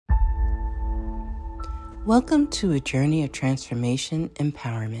Welcome to a journey of transformation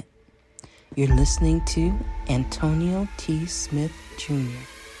empowerment. You're listening to Antonio T. Smith Jr.,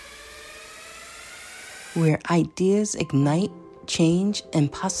 where ideas ignite, change,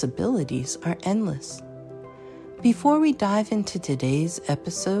 and possibilities are endless. Before we dive into today's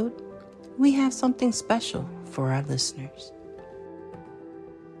episode, we have something special for our listeners.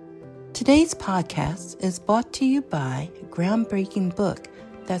 Today's podcast is brought to you by a groundbreaking book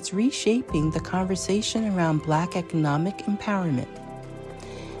that's reshaping the conversation around Black economic empowerment.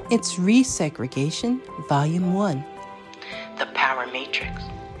 It's Resegregation, Volume 1, The Power Matrix,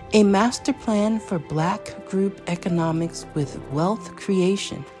 a master plan for Black group economics with wealth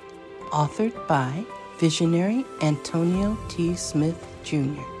creation, authored by visionary Antonio T. Smith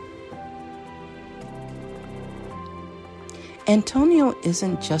Jr. Antonio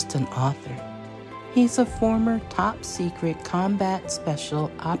isn't just an author. He's a former top-secret combat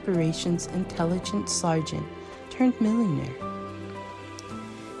special operations intelligence sergeant turned millionaire.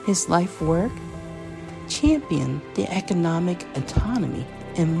 His life work championed the economic autonomy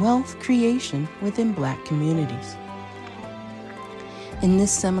and wealth creation within Black communities. In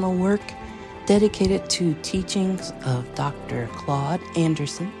this seminal work, dedicated to teachings of Dr. Claude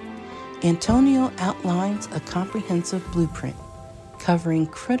Anderson, Antonio outlines a comprehensive blueprint covering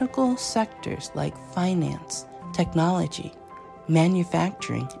critical sectors like finance, technology,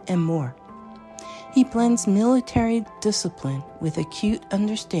 manufacturing, and more. He blends military discipline with acute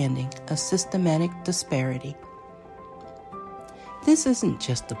understanding of systematic disparity. This isn't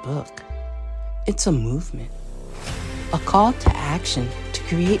just a book. It's a movement, a call to action to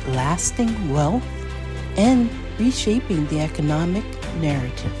create lasting wealth and reshaping the economic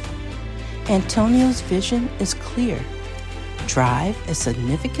narrative. Antonio's vision is clear. Drive a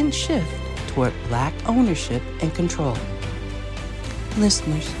significant shift toward Black ownership and control.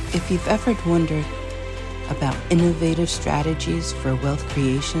 Listeners, if you've ever wondered about innovative strategies for wealth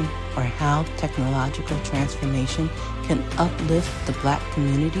creation or how technological transformation can uplift the Black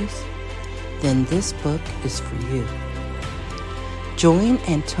communities, then this book is for you. Join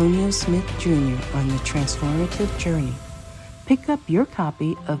Antonio Smith Jr. on the transformative journey. Pick up your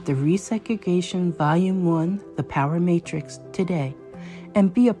copy of the Resegregation Volume 1, The Power Matrix, today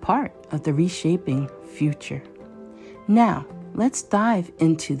and be a part of the reshaping future. Now, let's dive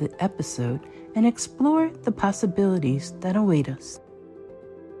into the episode and explore the possibilities that await us.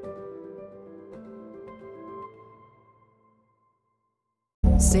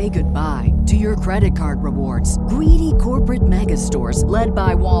 Say goodbye to your credit card rewards. Greedy corporate mega stores, led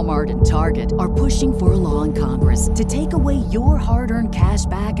by Walmart and Target, are pushing for a law in Congress to take away your hard-earned cash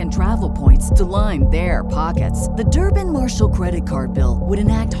back and travel points to line their pockets. The Durbin-Marshall credit card bill would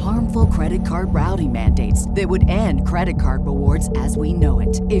enact harmful credit card routing mandates that would end credit card rewards as we know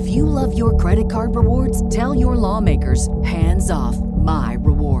it. If you love your credit card rewards, tell your lawmakers, hands off my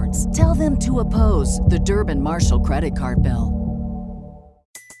rewards. Tell them to oppose the Durbin-Marshall credit card bill.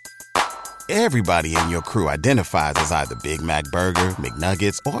 Everybody in your crew identifies as either Big Mac Burger,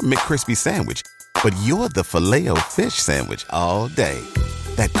 McNuggets, or McCrispy Sandwich. But you're the Filet-O-Fish Sandwich all day.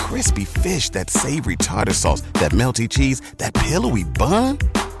 That crispy fish, that savory tartar sauce, that melty cheese, that pillowy bun.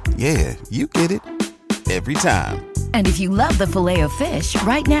 Yeah, you get it. Every time. And if you love the Filet-O-Fish,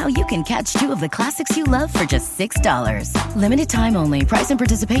 right now you can catch two of the classics you love for just $6. Limited time only. Price and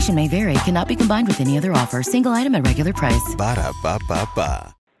participation may vary. Cannot be combined with any other offer. Single item at regular price.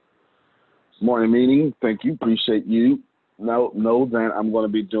 Ba-da-ba-ba-ba. Morning meeting. Thank you. Appreciate you. Know that I'm going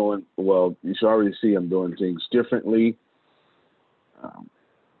to be doing, well, you should already see I'm doing things differently.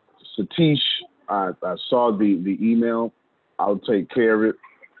 Satish, I saw the email. I'll take care of it.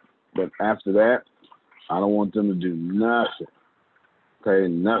 But after that, I don't want them to do nothing. Okay,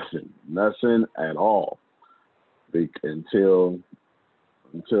 nothing at all. Until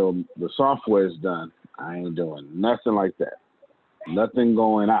the software is done, I ain't doing nothing like that. Nothing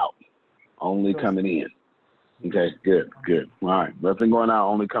going out. Only coming in. Okay, good. All right, nothing going out,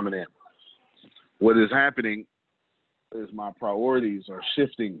 only coming in. What is happening is my priorities are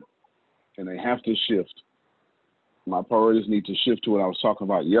shifting, and they have to shift. My priorities need to shift to what I was talking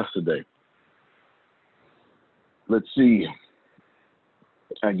about yesterday. Let's see.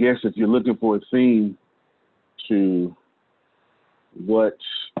 I guess if you're looking for a theme to what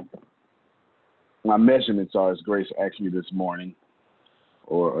my measurements are, as Grace asked me this morning,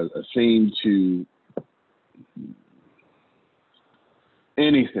 or a theme to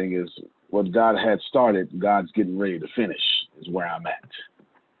anything, is what God had started, God's getting ready to finish, is where I'm at.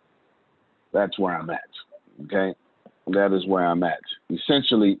 That's where I'm at, okay? That is where I'm at.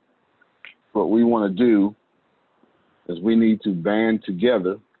 Essentially, what we want to do is we need to band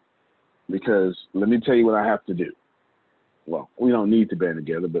together Because let me tell you what I have to do. Well, we don't need to band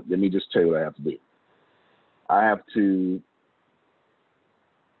together, but let me just tell you what I have to do. I have to,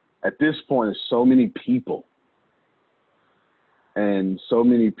 at this point, there's so many people, and so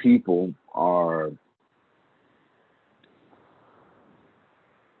many people are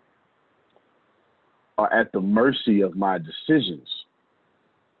at the mercy of my decisions,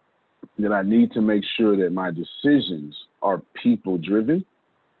 that I need to make sure that my decisions are people-driven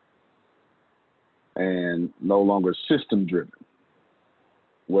and no longer system-driven.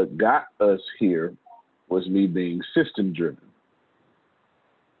 What got us here was me being system-driven.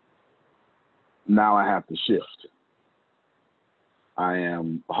 Now I have to shift. I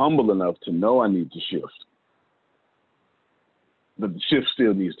am humble enough to know I need to shift. But the shift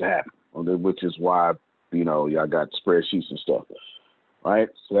still needs to happen, which is why, y'all got spreadsheets and stuff, right?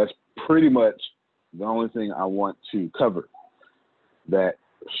 So that's pretty much the only thing I want to cover, that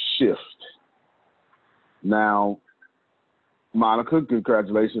shift. Now, Monica,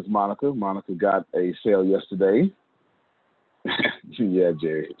 congratulations, Monica. Monica got a sale yesterday. Yeah,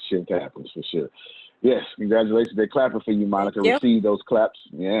 Jerry, shit happens for sure. Yes, congratulations. They're clapping for you, Monica. Receive those claps.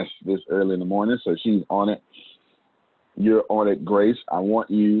 Yes, this early in the morning, so she's on it. You're on it, Grace. I want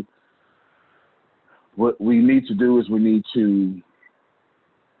you. What we need to do is we need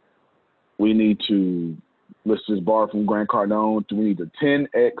to, let's just borrow from Grant Cardone, we need to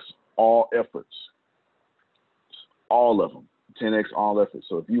 10x all efforts. All of them. 10x all efforts.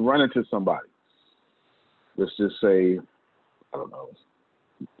 So if you run into somebody, let's just say, I don't know.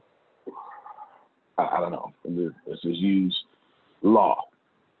 Let's just use law.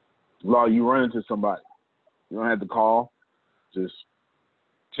 Law, you run into somebody. You don't have to call. Just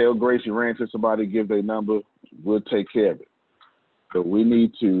tell Grace you ran into somebody, give their number. We'll take care of it. But we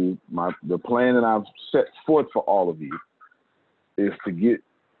need to, the plan that I've set forth for all of you is to get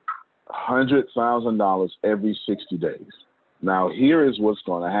 $100,000 every 60 days. Now, here is what's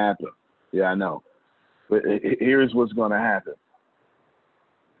going to happen. Yeah, I know. But here is what's going to happen.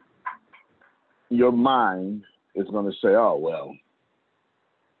 Your mind is going to say, oh, well,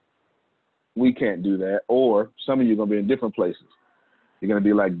 we can't do that. Or some of you are going to be in different places. You're going to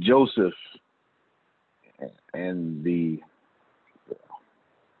be like Joseph and the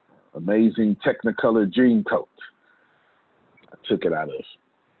amazing Technicolor Dreamcoat. I took it out of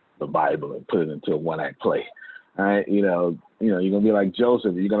the Bible and put it into a one-act play. All right, you're going to be like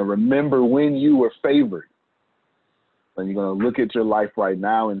Joseph. You're going to remember when you were favored. And you're going to look at your life right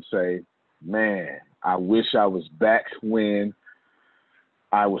now and say, man, I wish I was back when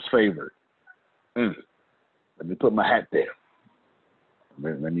I was favored. Let me put my hat there.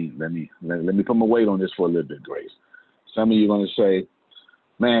 Let me put my weight on this for a little bit, Grace. Some of you are going to say,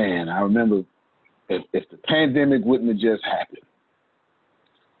 man, I remember if the pandemic wouldn't have just happened.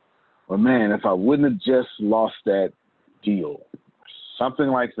 Or man, if I wouldn't have just lost that deal. Something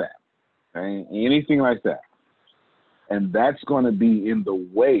like that. Okay? Anything like that. And that's going to be in the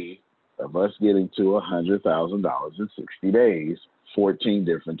way of us getting to $100,000 in 60 days, 14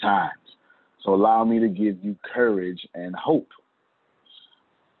 different times. So allow me to give you courage and hope.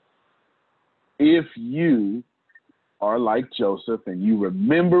 If you are like Joseph and you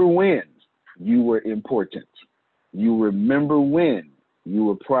remember when you were important, you remember when you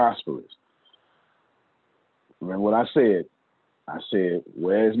were prosperous. Remember what I said? I said,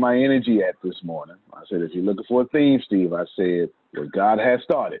 where's my energy at this morning? I said, if you're looking for a theme, Steve, I said, what God has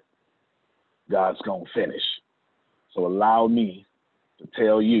started, God's going to finish. So allow me to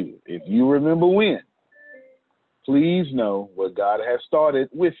tell you, if you remember when, please know what God has started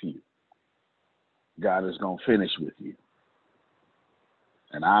with you, God is going to finish with you.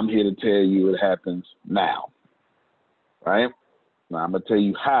 And I'm here to tell you it happens now. Right? Now I'm going to tell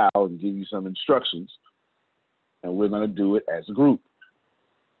you how and give you some instructions, and we're going to do it as a group.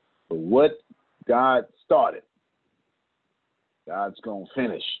 But what God started, God's going to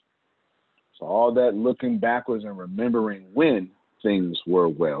finish. So all that looking backwards and remembering when things were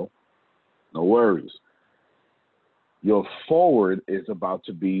well, no worries. Your forward is about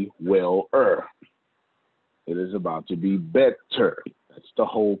to be well-er. It is about to be better. That's the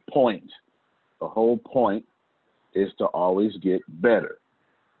whole point. The whole point is to always get better.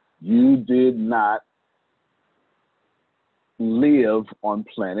 You did not live on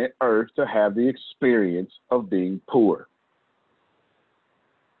planet Earth to have the experience of being poor.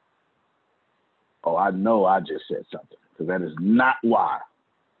 Oh, I know I just said something, because that is not why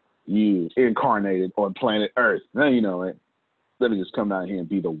you incarnated on planet Earth. Now you know it. Let me just come down here and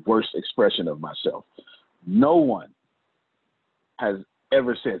be the worst expression of myself. No one has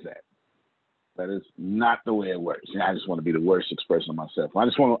ever said that. That is not the way it works. I just want to be the worst expression of myself.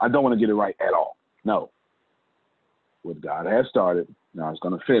 I don't want to get it right at all. No. What God has started, now it's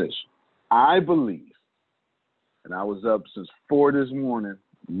going to finish. I believe, and I was up since 4 this morning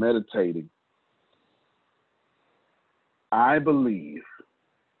meditating. I believe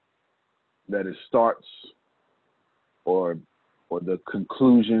that it starts or the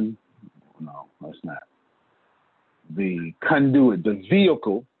conclusion, no, that's not. The conduit, the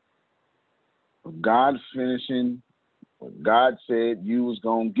vehicle of God finishing what God said you was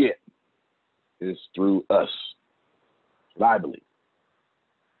going to get is through us. That's what I believe.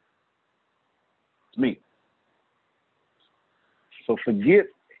 It's me. So forget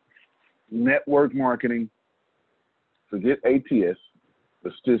network marketing, forget ATS.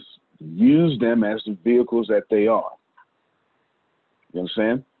 Let's just use them as the vehicles that they are. You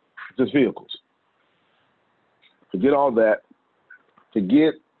understand? Just vehicles. Forget all that.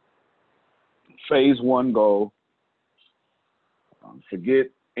 Forget phase 1 goal.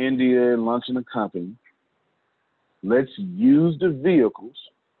 Forget India and lunch in the company. Let's use the vehicles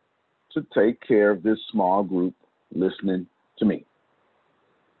to take care of this small group listening to me.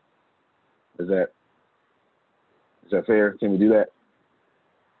 Is that fair? Can we do that?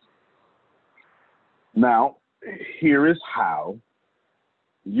 Now, here is how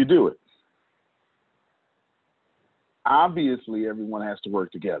you do it. Obviously, everyone has to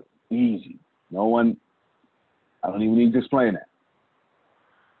work together. Easy. I don't even need to explain that.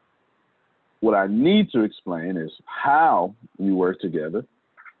 What I need to explain is how we work together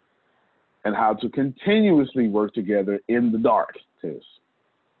and how to continuously work together in the dark. Because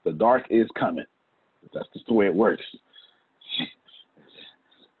the dark is coming. That's just the way it works.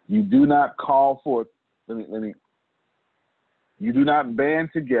 You do not call for, you do not band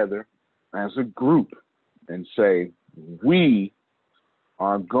together as a group and say, we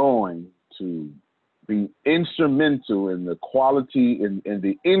are going to be instrumental in the quality, in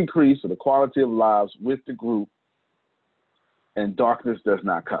the increase of the quality of lives with the group, and darkness does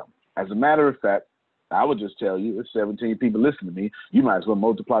not come. As a matter of fact, I would just tell you, if 17 people listen to me, you might as well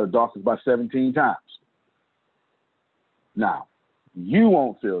multiply the darkness by 17 times. Now, you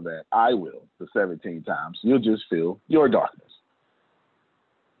won't feel that. I will, the 17 times. You'll just feel your darkness.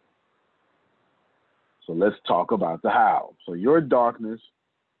 So let's talk about the how. So your darkness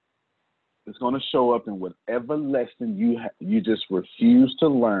is going to show up in whatever lesson you just refuse to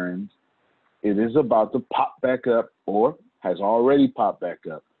learn. It is about to pop back up or has already popped back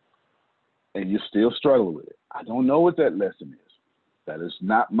up, and you still struggle with it. I don't know what that lesson is. That is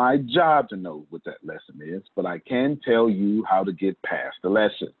not my job to know what that lesson is, but I can tell you how to get past the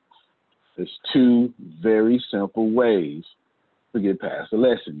lesson. There's 2 very simple ways to get past the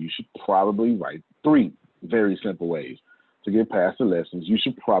lesson. You should probably write 3 very simple ways to get past the lessons. You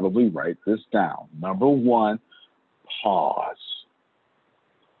should probably write this down. Number 1, pause,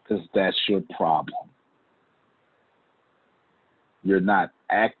 because that's your problem. You're not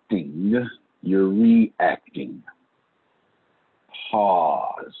acting, you're reacting.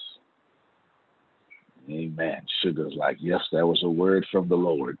 Pause. Amen. Sugar's like, yes, that was a word from the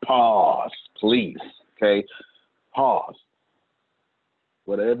Lord. Pause, please. Okay? Pause.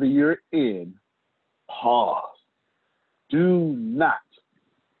 Whatever you're in, pause. Do not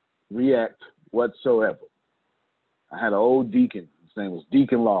react whatsoever. I had an old deacon. His name was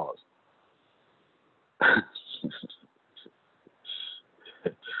Deacon Laws.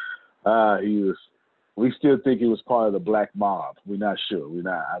 We still think he was part of the black mob. We're not sure.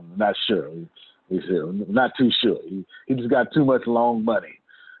 I'm not sure. We're not too sure. He just got too much long money.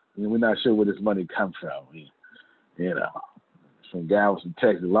 We're not sure where this money comes from. Some guy from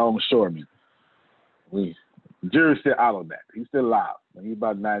Texas, longshoreman. The jury's still out on that. He's still alive. He's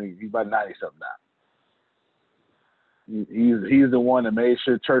about 90. He's about 90 something now. He's the one that made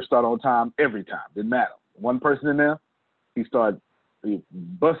sure church started on time every time. Didn't matter. One person in there, he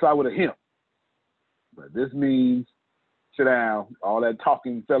bust out with a hymn. But this means sit down. All that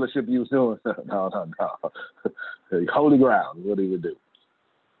talking fellowship you was doing. No. Holy ground is what he would do.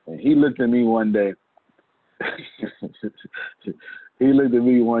 And he looked at me one day.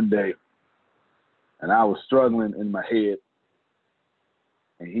 And I was struggling in my head.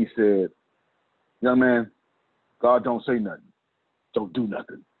 And he said, young man, God don't say nothing. Don't do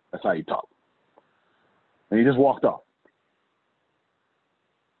nothing. That's how he talked. And he just walked off.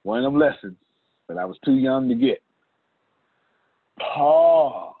 One of them lessons that I was too young to get.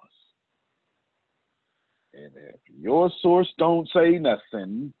 Pause. And if your source don't say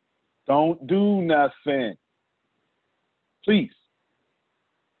nothing, don't do nothing. Please.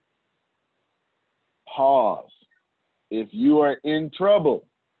 Pause. If you are in trouble,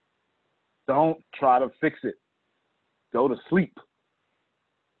 Don't try to fix it. Go to sleep.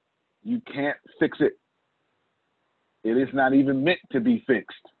 You can't fix it. It is not even meant to be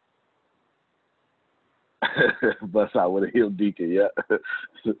fixed. Bust out with a heel deacon, yeah.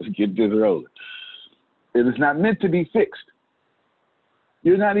 Get this rolling. It is not meant to be fixed.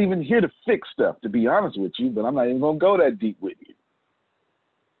 You're not even here to fix stuff, to be honest with you, but I'm not even going to go that deep with you.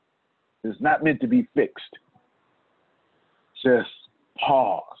 It's not meant to be fixed. Just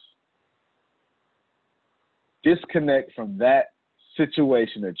pause. Disconnect from that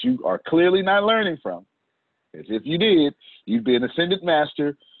situation that you are clearly not learning from. As if you did, you'd be an ascended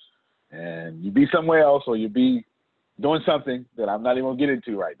master and you'd be somewhere else, or you'd be doing something that I'm not even going to get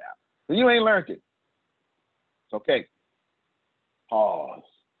into right now. So you ain't learned it. It's okay. Pause.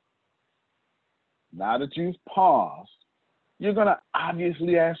 Now that you've paused, you're going to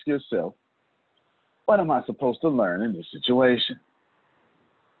obviously ask yourself, what am I supposed to learn in this situation?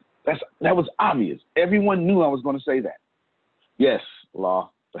 That was obvious. Everyone knew I was going to say that. Yes, Law.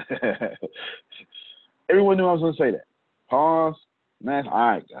 Everyone knew I was going to say that. Pause. Man, all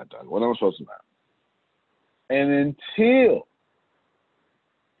right, God, what am I supposed to learn? And until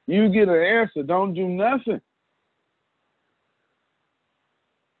you get an answer, don't do nothing.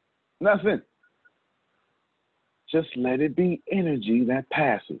 Nothing. Just let it be energy that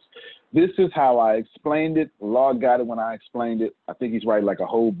passes. This is how I explained it. Law got it when I explained it. I think he's writing like a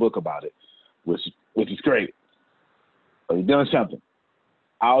whole book about it, which is great. But he's doing something.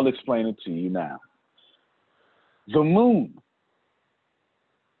 I'll explain it to you now. The moon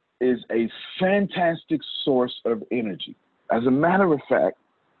is a fantastic source of energy. As a matter of fact,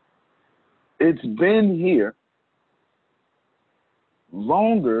 it's been here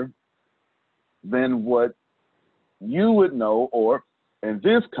longer than what you would know, or in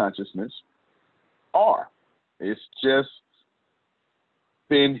this consciousness, are. It's just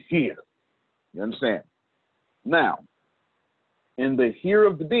been here. You understand? Now, in the here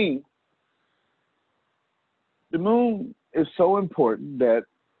of the being, the moon is so important that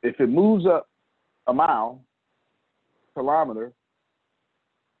if it moves up a mile, kilometer,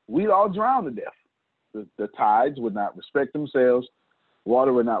 we'd all drown to death. The tides would not respect themselves.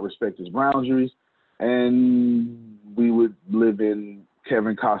 Water would not respect its boundaries. And we would live in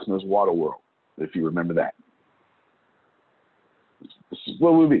Kevin Costner's Water World, if you remember that. This is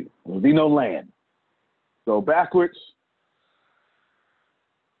what it would be. There would be no land. Go backwards.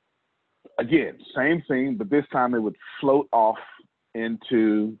 Again, same thing, but this time it would float off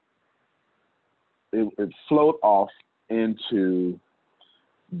into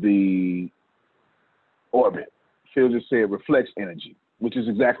the orbit. Phil just said reflects energy, which is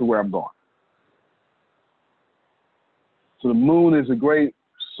exactly where I'm going. So the moon is a great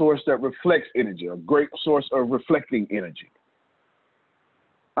source that reflects energy, a great source of reflecting energy.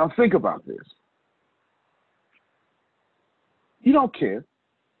 Now think about this. You don't care.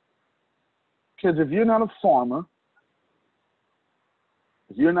 Because if you're not a farmer,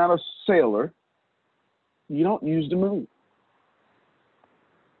 if you're not a sailor, you don't use the moon.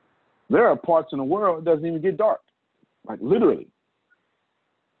 There are parts in the world it doesn't even get dark, like literally.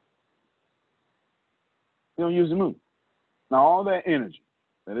 You don't use the moon. Now all that energy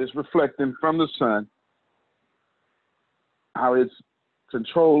that is reflecting from the sun, how it's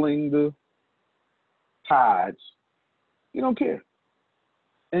controlling the tides, you don't care.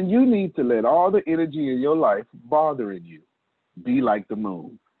 And you need to let all the energy in your life bothering you be like the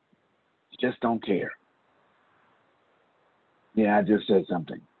moon. Just don't care. Yeah, I just said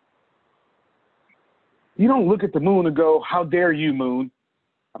something. You don't look at the moon and go, how dare you, moon?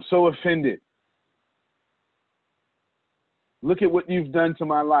 I'm so offended. Look at what you've done to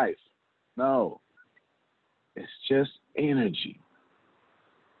my life. No, it's just energy.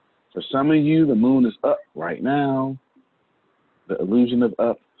 For some of you, the moon is up right now. The illusion of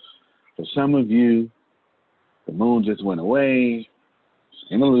up. For some of you, the moon just went away.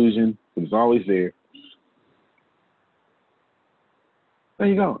 Same illusion. It was always there. There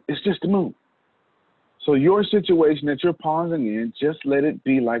you go. It's just the moon. So your situation that you're pausing in, just let it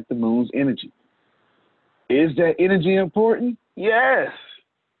be like the moon's energy. Is that energy important? Yes.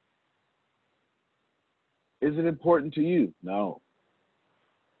 Is it important to you? No.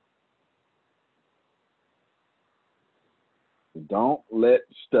 Don't let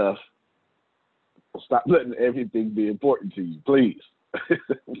stop letting everything be important to you, please.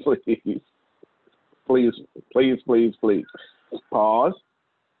 Please. Please, please, please, please. Pause.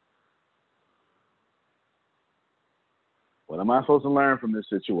 What am I supposed to learn from this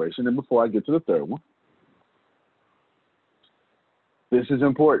situation? And before I get to the third one, this is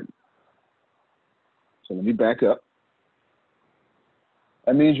important. So let me back up.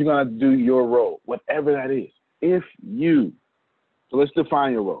 That means you're going to do your role, whatever that is. So let's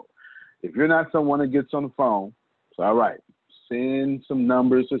define your role. If you're not someone that gets on the phone, it's all right. Send some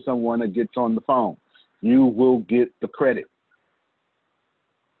numbers to someone that gets on the phone. You will get the credit.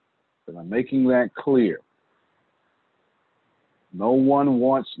 But I'm making that clear. No one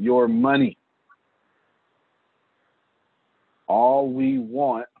wants your money. All we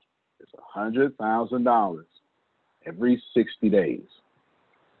want is $100,000 every 60 days.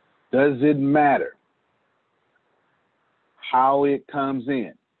 Does it matter how it comes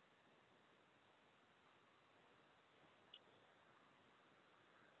in?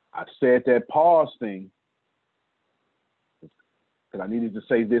 I said that pause thing because I needed to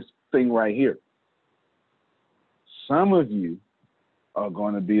say this thing right here. Some of you are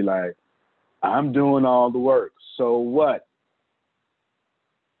going to be like, I'm doing all the work. So what?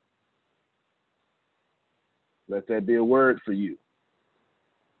 Let that be a word for you.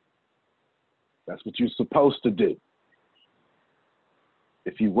 That's what you're supposed to do.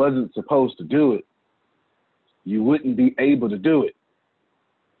 If you wasn't supposed to do it, you wouldn't be able to do it.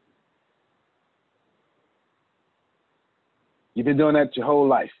 You've been doing that your whole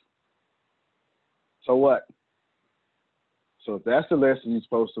life. So what? So if that's the lesson you're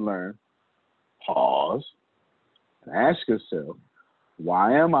supposed to learn, pause and ask yourself,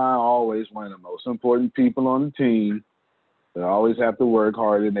 why am I always one of the most important people on the team that always have to work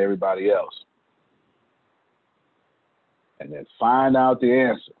harder than everybody else? And then find out the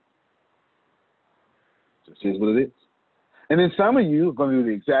answer. Just is what it is. And then some of you are going to do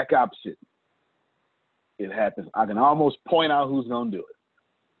the exact opposite. It happens. I can almost point out who's going to do it.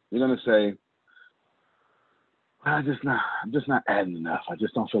 You're going to say, well, I'm just not adding enough. I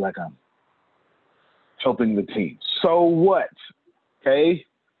just don't feel like I'm helping the team. So what? Okay?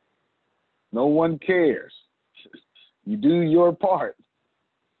 No one cares. You do your part.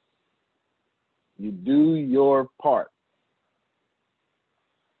 You do your part.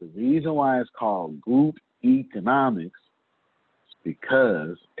 The reason why it's called group economics is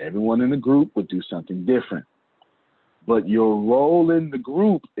because everyone in the group would do something different. But your role in the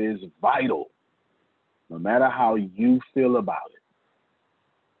group is vital, no matter how you feel about it.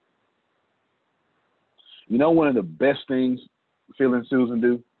 You know, one of the best things Phil and Susan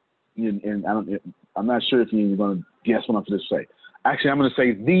do, and I'm not sure if you're going to guess what I'm going to say. Actually, I'm going to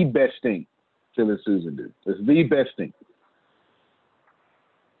say the best thing Phil and Susan do. It's the best thing.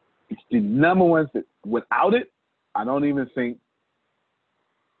 It's the number one thing. Without it, I don't even think,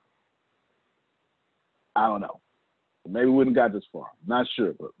 I don't know. Maybe we wouldn't got this far. Not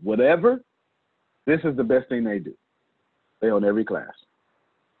sure, but whatever, this is the best thing they do. They own every class.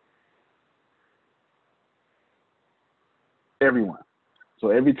 Everyone. So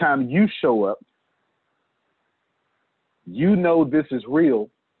every time you show up, you know this is real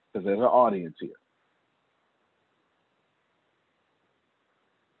because there's an audience here.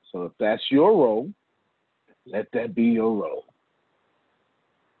 So if that's your role, let that be your role.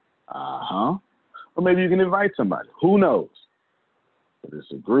 Or maybe you can invite somebody. Who knows? But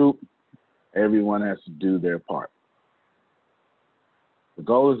it's a group. Everyone has to do their part. The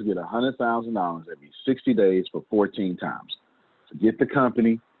goal is to get $100,000 every 60 days for 14 times. Forget the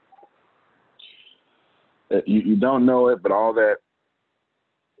company. You don't know it, but all that,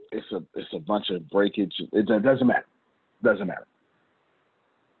 it's a bunch of breakage. It doesn't matter. Doesn't matter.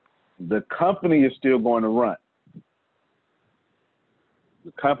 The company is still going to run.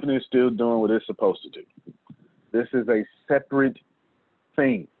 The company is still doing what it's supposed to do. This is a separate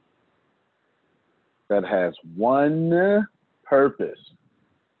thing that has one purpose.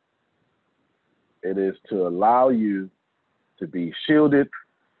 It is to allow you to be shielded,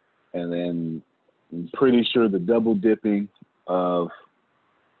 and then I'm pretty sure the double dipping of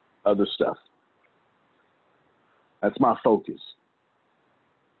other stuff. That's my focus.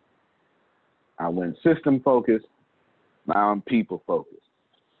 I went system focused, now I'm people focused.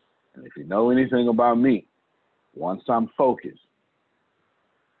 And if you know anything about me, once I'm focused,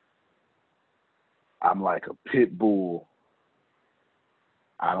 I'm like a pit bull.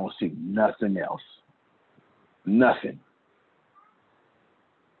 I don't see nothing else. Nothing.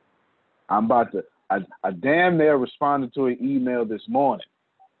 I damn near responded to an email this morning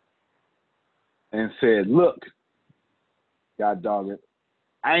and said, look, God dog it,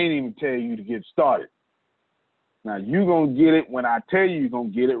 I ain't even tell you to get started. Now, you're going to get it when I tell you you're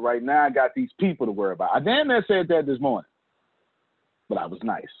going to get it. Right now, I got these people to worry about. I damn near said that this morning, but I was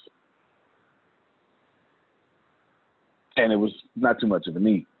nice. And it was not too much of a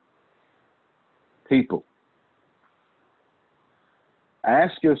need. People,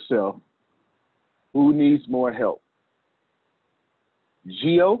 ask yourself, who needs more help?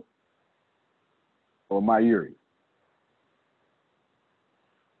 Gio or Mayuri?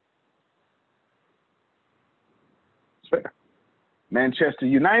 Fair. Manchester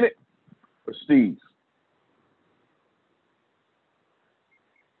United or Steve?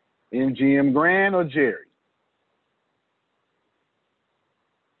 MGM Grand or Jerry?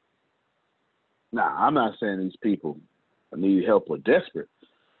 Now, I'm not saying these people need help or desperate,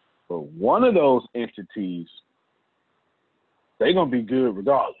 but one of those entities, they're going to be good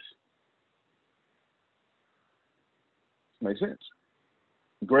regardless. Makes sense.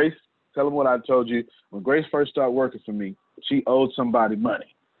 Grace, tell them what I told you. When Grace first started working for me, she owed somebody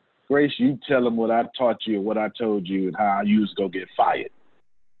money. Grace, you tell them what I taught you or what I told you and how you was going to get fired.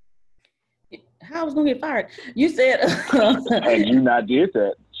 How I was going to get fired? You said... Had you not did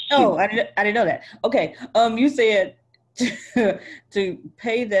that. Oh, I didn't know that. Okay. You said to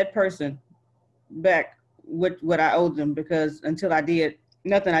pay that person back what I owed them, because until I did,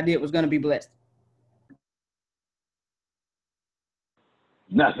 nothing I did was going to be blessed.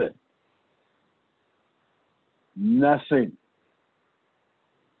 Nothing.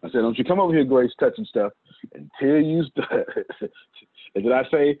 I said, don't you come over here, Grace, touching stuff until you start. And did I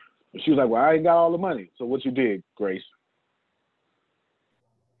say, she was like, well, I ain't got all the money. So what you did, Grace?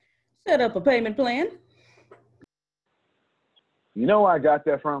 Set up a payment plan. You know where I got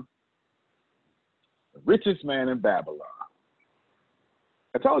that from? The richest man in Babylon.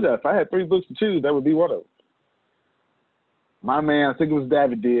 I told you, if I had 3 books to choose, that would be one of them. My man, I think it was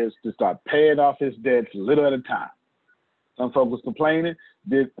David Diaz, to start paying off his debts a little at a time. Some folks was complaining.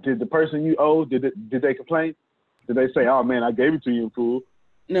 Did the person you owe, did they complain? Did they say, oh man, I gave it to you, fool?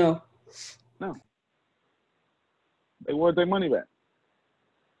 No. They wanted their money back.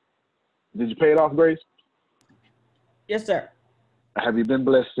 Did you pay it off, Grace? Yes, sir. Have you been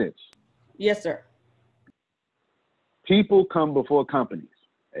blessed since? Yes, sir. People come before companies.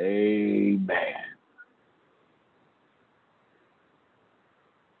 Amen.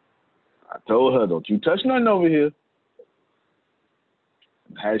 I told her, don't you touch nothing over here.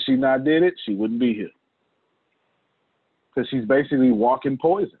 Had she not did it, she wouldn't be here. Because she's basically walking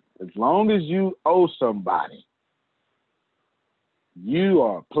poison. As long as you owe somebody, you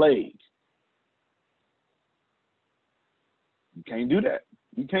are plagued. You can't do that.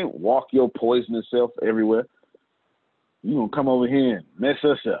 You can't walk your poisonous self everywhere. You're going to come over here and mess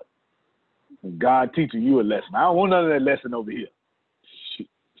us up. And God teaching you a lesson. I don't want none of that lesson over here.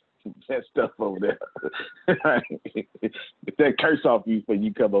 That stuff over there. Get that curse off you before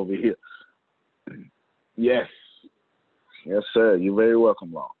you come over here. Yes. Yes, sir. You're very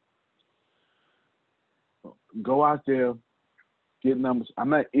welcome, Long. Go out there, get numbers.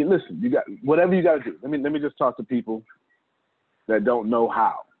 Listen, you got whatever you got to do. Let me just talk to people that don't know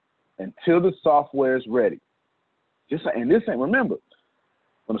how. Until the software is ready. Remember,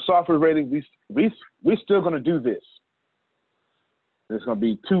 when the software is ready, we're still going to do this. There's going to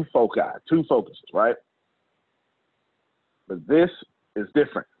be two focuses, right? But this is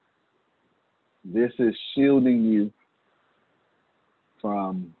different. This is shielding you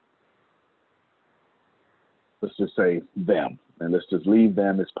from, let's just say, them. And let's just leave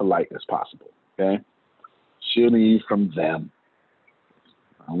them as polite as possible, okay? Shielding you from them.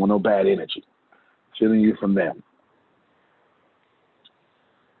 I don't want no bad energy. Shielding you from them.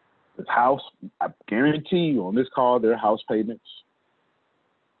 This house, I guarantee you on this call, there are house payments.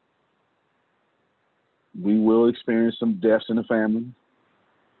 We will experience some deaths in the family.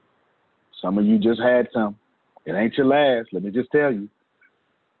 Some of you just had some. It ain't your last, let me just tell you.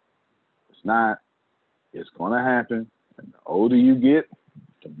 It's not. It's going to happen. And the older you get,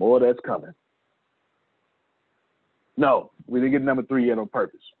 the more that's coming. No, we didn't get number 3 yet on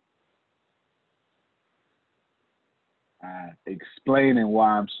purpose. Explaining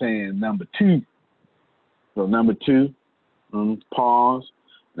why I'm saying number 2. So number 2, pause,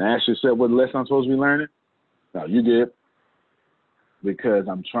 and ask yourself what lesson I'm supposed to be learning. No, you did. Because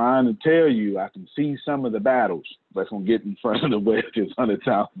I'm trying to tell you, I can see some of the battles that's going to get in front of the wedges,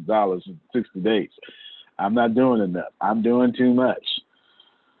 $100,000 in 60 days. I'm not doing enough. I'm doing too much.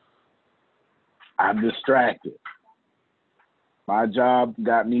 I'm distracted. My job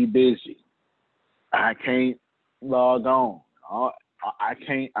got me busy. I can't log on. I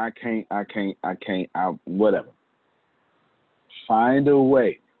can't, whatever. Find a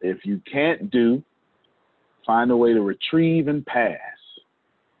way. If you can't do, find a way to retrieve and pass.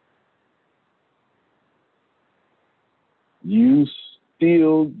 You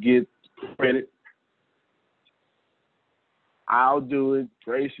still get credit. I'll do it.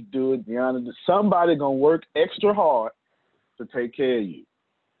 Grace will do it. Deanna, somebody gonna work extra hard to take care of you.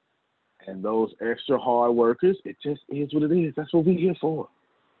 And those extra hard workers, it just is what it is. That's what we're here for.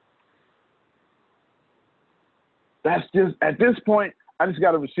 That's just, at this point, I just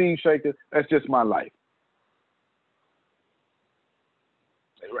got to receive, Shaker. That's just my life.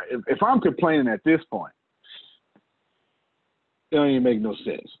 If I'm complaining at this point, it don't even make no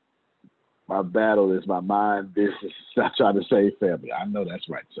sense. My battle is my mind, business. Stop trying to save family. I know that's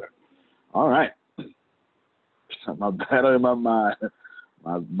right, sir. All right. My battle in my mind.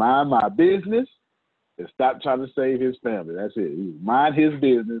 My business is stop trying to save his family. That's it. Mind his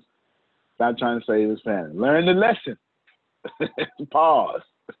business. Stop trying to save his family. Learn the lesson. Pause.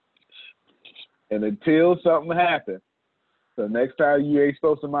 And until something happens, so next time you ain't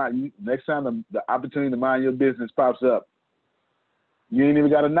supposed to mind, next time the opportunity to mind your business pops up, you ain't even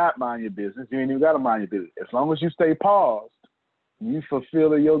got to not mind your business. You ain't even got to mind your business. As long as you stay paused, you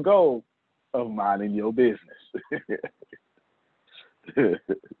fulfill your goal of minding your business.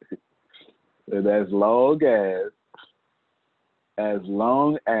 And as long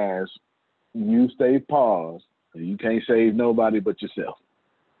as you stay paused, you can't save nobody but yourself.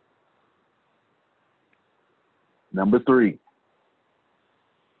 Number 3.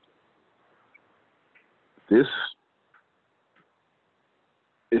 This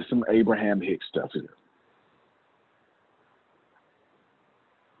is some Abraham Hicks stuff here.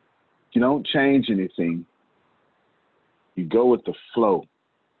 You don't change anything. You go with the flow.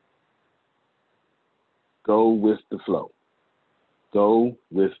 Go with the flow. Go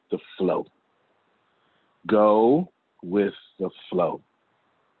with the flow. Go with the flow.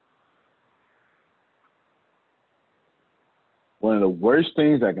 One of the worst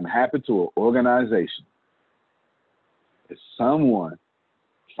things that can happen to an organization is someone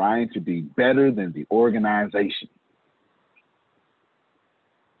trying to be better than the organization.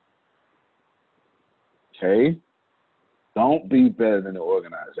 Okay? Don't be better than the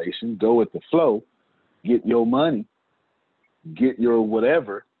organization. Go with the flow. Get your money. Get your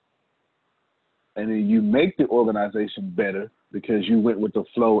whatever. And then you make the organization better because you went with the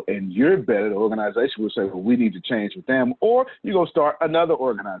flow and you're better. The organization will say, well, we need to change with them. Or you go start another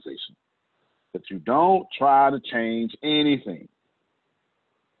organization. But you don't try to change anything.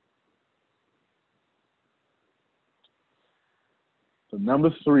 So number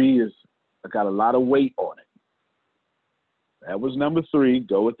 3 is, I got a lot of weight on it. That was number 3,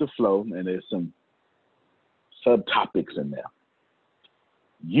 go with the flow, and there's some subtopics in there.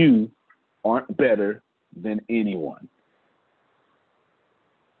 You aren't better than anyone.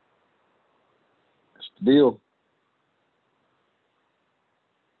 That's the deal.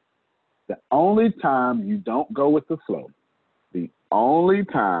 The only time you don't go with the flow, the only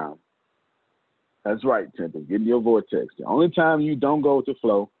time, that's right, Temple, get in your vortex. The only time you don't go with the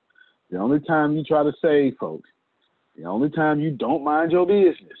flow, the only time you try to save folks, the only time you don't mind your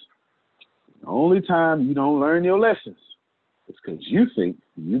business, the only time you don't learn your lessons, is because you think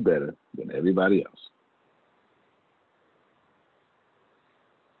you better than everybody else.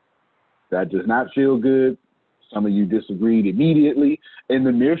 That does not feel good. Some of you disagreed immediately. And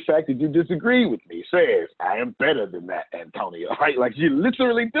the mere fact that you disagree with me says, I am better than that, Antonio. Right? Like you're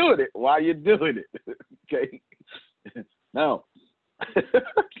literally doing it while you're doing it. Okay? No.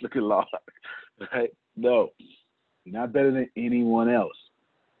 Look at Lord. Right? No. You're not better than anyone else.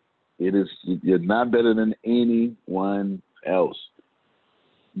 You're not better than anyone else.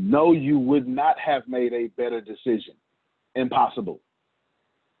 No, you would not have made a better decision. Impossible.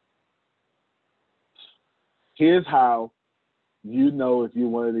 Here's how you know if you're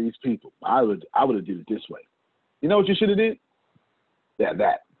one of these people. I would have did it this way. You know what you should have did?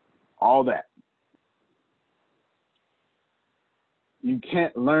 All that. You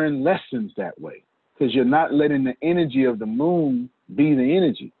can't learn lessons that way because you're not letting the energy of the moon be the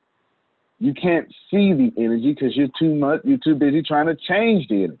energy. You can't see the energy because you're too busy trying to change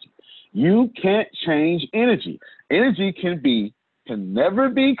the energy. You can't change energy. Energy can never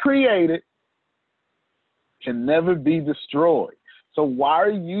be created, can never be destroyed. So why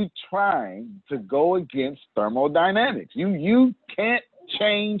are you trying to go against thermodynamics? You can't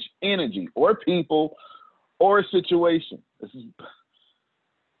change energy or people or a situation.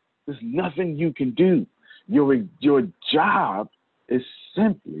 There's nothing you can do. Your job is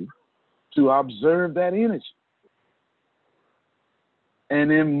simply to observe that energy.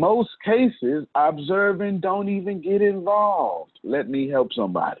 And in most cases, observing don't even get involved. Let me help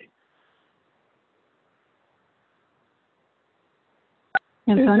somebody.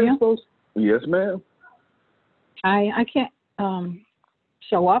 Antonio? Yes, ma'am. I can't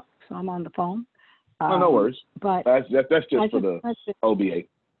show up, so I'm on the phone. No worries. But that's just for the OBA.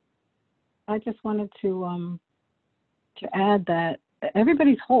 I just wanted to add that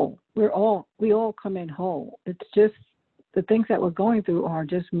everybody's whole. We all come in whole. It's just the things that we're going through are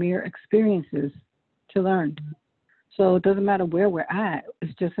just mere experiences to learn. So it doesn't matter where we're at.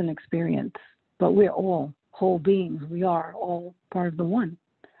 It's just an experience. But we're all whole beings. We are all part of the one.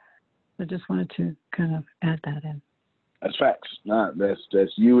 I just wanted to kind of add that in. That's facts. Nah, that's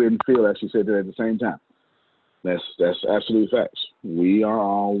you and Phil actually said that at the same time. That's absolute facts. We are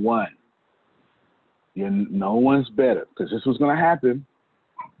all one. No one's better, because this was going to happen.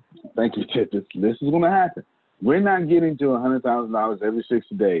 Thank you, Tip. This is going to happen. We're not getting to $100,000 every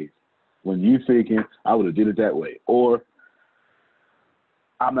 60 days when you thinking, I would have did it that way, or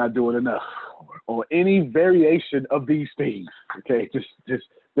I'm not doing enough, or any variation of these things. Okay, just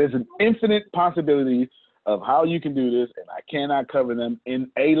there's an infinite possibility of how you can do this, and I cannot cover them in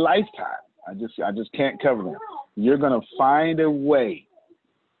a lifetime. I just can't cover them. You're going to find a way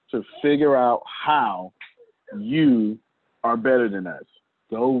to figure out how you are better than us.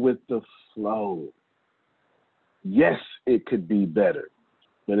 Go with the flow. Yes, it could be better,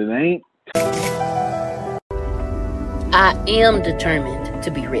 but it ain't. I am determined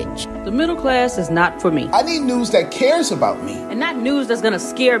to be rich. The middle class is not for me. I need news that cares about me. And not news that's going to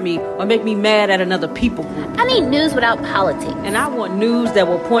scare me or make me mad at another people group. I need news without politics. And I want news that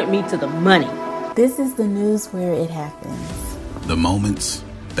will point me to the money. This is the news where it happens. The moments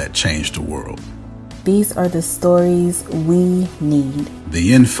that change the world. These are the stories we need.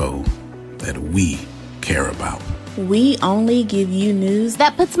 The info that we care about. We only give you news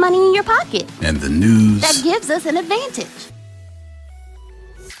that puts money in your pocket. And the news that gives us an advantage.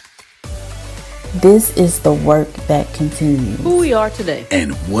 This is the work that continues. Who we are today.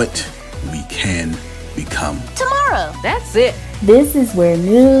 And what we can become tomorrow. That's it. This is where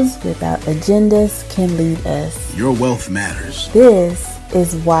news without agendas can lead us. Your wealth matters. This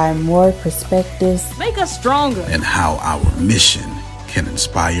is why more perspectives make us stronger. And how our mission can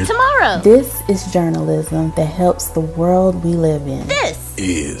inspire tomorrow. This is journalism that helps the world we live in. This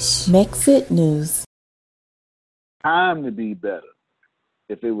is Mexit News. Time to be better.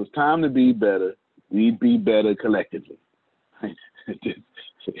 If it was time to be better, we'd be better collectively.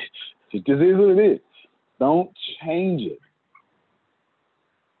 It just is what it is. Don't change it.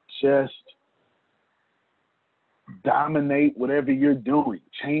 Just dominate whatever you're doing.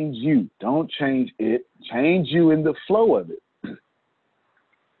 Change you. Don't change it. Change you in the flow of it.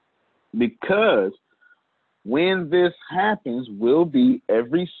 Because when this happens, we'll be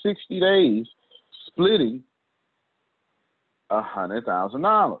every 60 days splitting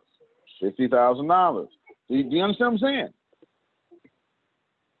 $100,000, $50,000. Do you understand what I'm saying?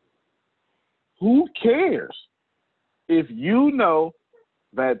 Who cares if you know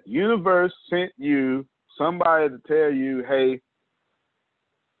that the universe sent you somebody to tell you, hey,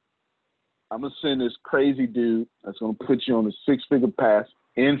 I'm going to send this crazy dude that's going to put you on a 6-figure path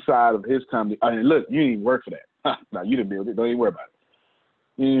inside of his company. I mean, look, you didn't even work for that. No, you didn't build it. Don't even worry about it.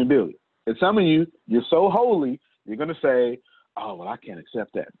 You didn't even build it. And some of you, you're so holy, you're going to say, oh, well, I can't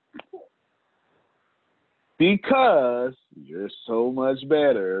accept that. Because you're so much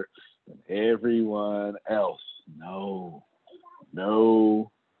better than everyone else. No.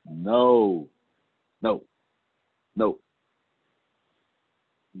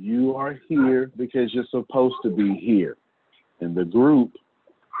 You are here because you're supposed to be here. And the group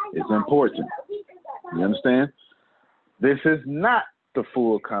is important. You understand? This is not the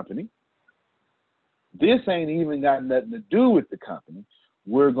full company. This ain't even got nothing to do with the company.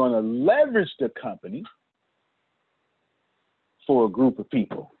 We're going to leverage the company for a group of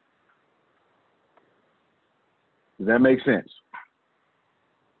people. Does that make sense?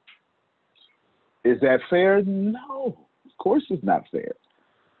 Is that fair? No. Of course it's not fair.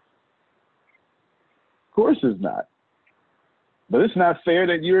 Of course it's not. But it's not fair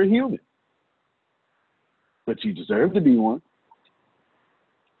that you're a human. But you deserve to be one.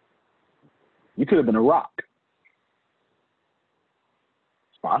 You could have been a rock.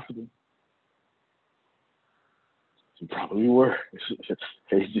 It's possible. You probably were.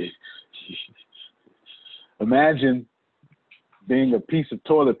 Imagine being a piece of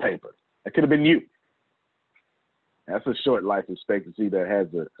toilet paper. That could have been you. That's a short life expectancy that has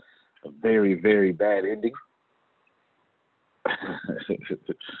a very, very bad ending.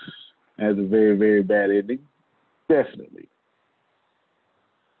 Has a very, very bad ending. Definitely.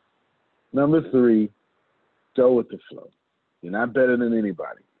 Number 3, go with the flow. You're not better than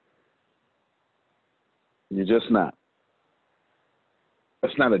anybody. You're just not.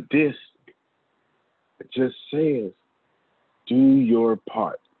 That's not a diss. It just says, do your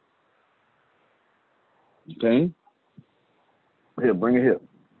part. Okay? Here, bring it here.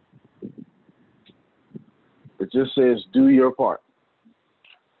 It just says, do your part.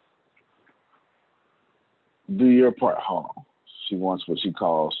 Do your part. Hold on. She wants what she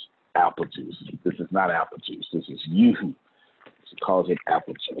calls apple juice. This is not apple juice. This is yoo-hoo. She calls it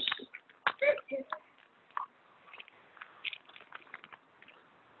apple juice.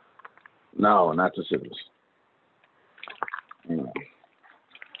 No, not the scissors. No.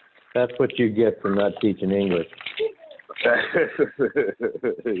 That's what you get for not teaching English. Yeah.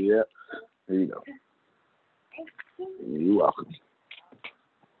 There you go. You're welcome.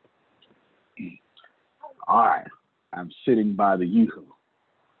 All right. I'm sitting by the yoo-hoo.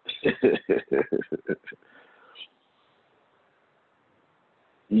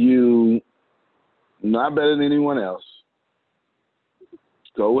 You, not better than anyone else,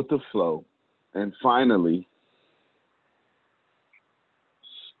 go with the flow, and finally,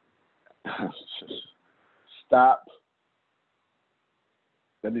 stop.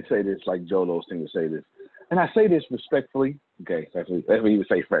 Let me say this like Joel Osteen would say this. And I say this respectfully. Okay, that's what he would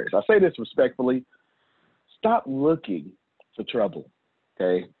say first. I say this respectfully. Stop looking for trouble.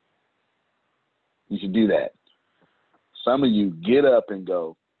 Okay? You should do that. Some of you get up and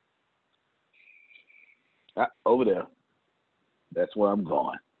go, over there. That's where I'm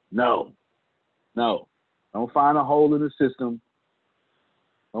going. No. Don't find a hole in the system.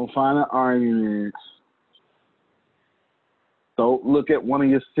 Don't find an argument. Don't look at one of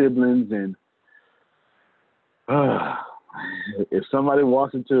your siblings and if somebody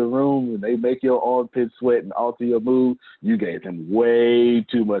walks into a room and they make your armpit sweat and alter your mood, you gave them way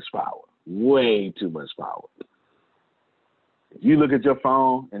too much power. Way too much power. If you look at your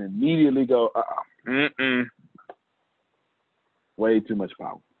phone and immediately go, way too much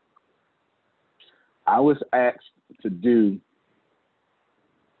power. I was asked to do,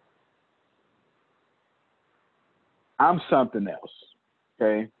 I'm something else,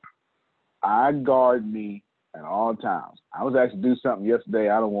 okay? I guard me at all times. I was asked to do something yesterday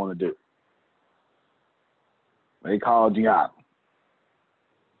I don't want to do. They called Gianna.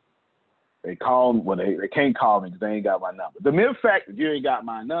 They called, well, they can't call me because they ain't got my number. The mere fact that you ain't got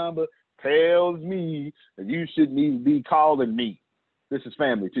my number tells me that you shouldn't even be calling me. This is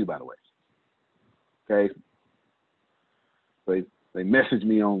family too, by the way. Okay? They messaged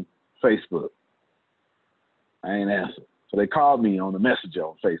me on Facebook. I ain't answered. So they called me on the messenger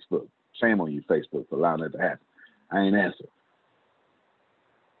on Facebook. Shame on you, Facebook, for allowing that to happen. I ain't answered.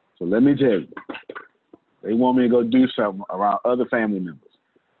 So let me tell you, they want me to go do something around other family members.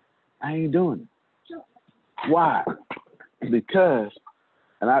 I ain't doing it. Why? Because,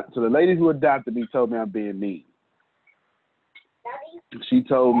 so the lady who adopted me told me I'm being mean. She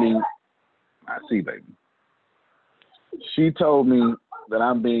told me, I see, baby. She told me that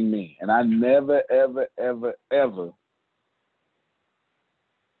I'm being mean. And I never, ever, ever, ever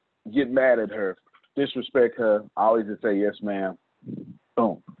get mad at her, disrespect her. I always just say, yes, ma'am.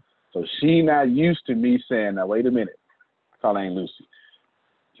 Boom. So she not used to me saying, now, wait a minute. I call her Aunt Lucy.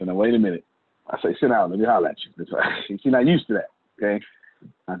 So now, wait a minute. I say, sit down. Let me holler at you. She's not used to that, okay?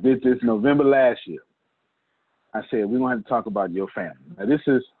 I did this November last year. I said, we're going to have to talk about your family. Now, this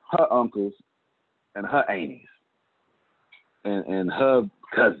is her uncles and her aunties and her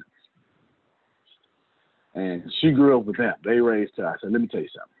cousins. And she grew up with them. They raised her. I said, let me tell you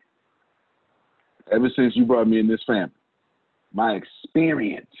something. Ever since you brought me in this family, my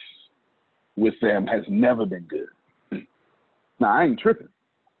experience with them has never been good. Now, I ain't tripping.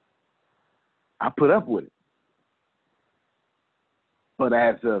 I put up with it. But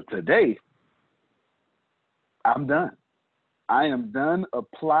as of today, I'm done. I am done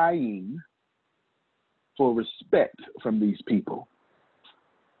applying for respect from these people.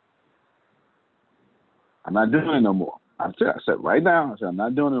 I'm not doing it no more. I said right now, I'm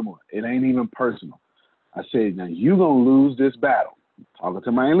not doing it no more. It ain't even personal. I said, now you're going to lose this battle. Talking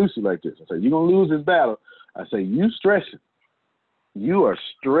to my Aunt Lucy like this. I said, you're going to lose this battle. I said, you stressing. You are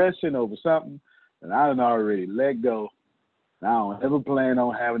stressing over something that I done already let go. And I don't ever plan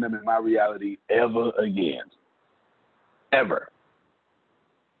on having them in my reality ever again. Ever.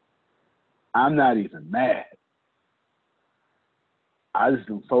 I'm not even mad. I just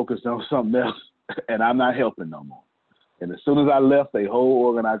been focused on something else, and I'm not helping no more. And as soon as I left, the whole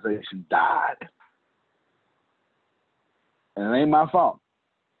organization died. And it ain't my fault.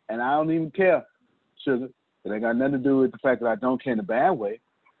 And I don't even care, sugar. It ain't got nothing to do with the fact that I don't care in a bad way.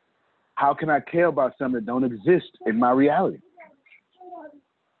 How can I care about something that don't exist in my reality?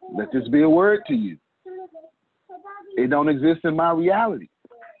 Let this be a word to you. It don't exist in my reality.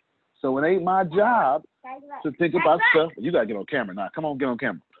 So it ain't my job to think about stuff. You got to get on camera now. Come on, get on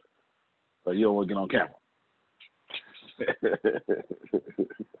camera. But you don't want to get on camera.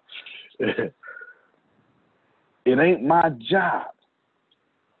 It ain't my job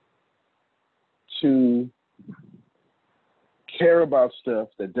to care about stuff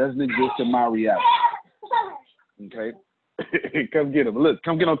that doesn't exist in my reality. Okay? Come get them. Look,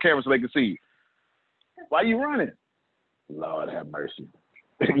 come get on camera so they can see you. Why you running? Lord have mercy.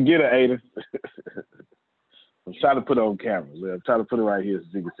 Get her, Ada. I'm trying to put her on camera. I'm trying to put her right here so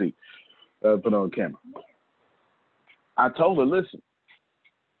you can see. Put her on camera. I told her, listen,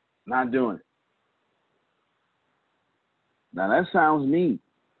 not doing it. Now that sounds mean.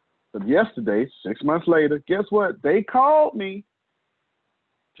 But yesterday, 6 months later, guess what? They called me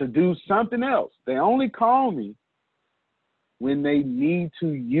to do something else. They only call me when they need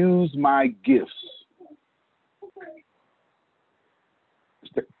to use my gifts.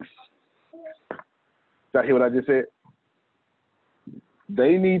 Did y'all hear what I just said?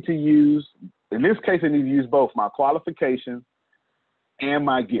 They need to use, in this case, they need to use both my qualifications and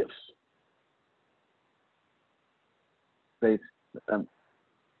my gifts. They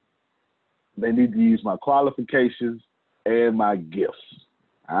need to use my qualifications and my gifts.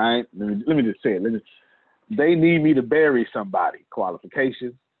 All right? Let me just say it. They need me to bury somebody,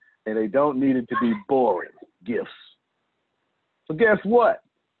 qualifications, and they don't need it to be boring, gifts. So guess what?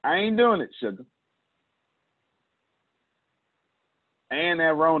 I ain't doing it, sugar. And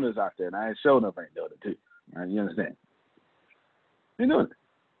that Rona's out there, and I ain't showing up ain't doing it too. Right? You understand? Ain't doing it.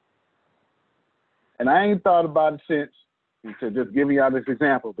 And I ain't thought about it since. So just giving y'all this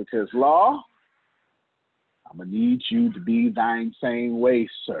example, because law, I'm going to need you to be thine same way,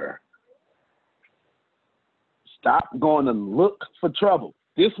 sir. Stop going to look for trouble.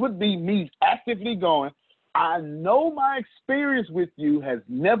 This would be me actively going, I know my experience with you has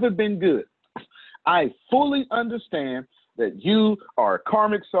never been good. I fully understand that you are a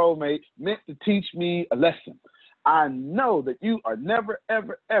karmic soulmate meant to teach me a lesson. I know that you are never,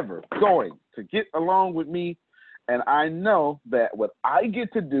 ever, ever going to get along with me. And I know that what I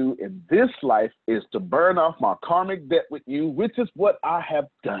get to do in this life is to burn off my karmic debt with you, which is what I have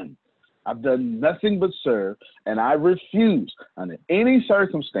done. I've done nothing but serve, and I refuse under any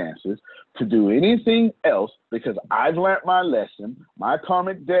circumstances to do anything else because I've learned my lesson. My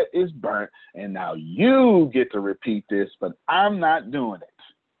karmic debt is burnt, and now you get to repeat this, but I'm not doing it.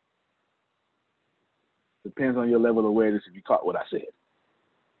 Depends on your level of awareness if you caught what I said.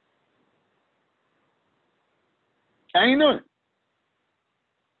 I ain't doing it.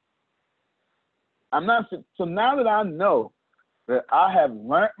 I'm not. So now that I know that I have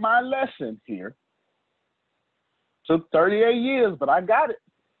learned my lesson here, took 38 years, but I got it.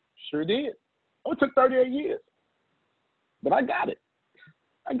 Sure did. Oh, it took 38 years, but I got it.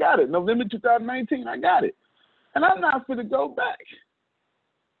 I got it. November 2019, I got it. And I'm not going to go back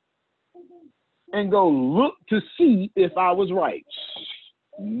and go look to see if I was right.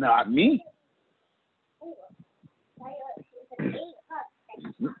 Not me.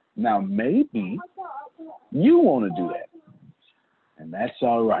 Now, maybe you want to do that, and that's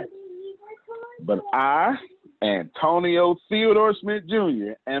all right. But I, Antonio Theodore Smith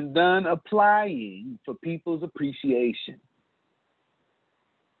Jr., am done applying for people's appreciation.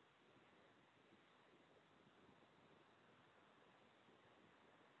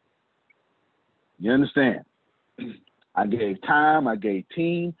 You understand? I gave time, I gave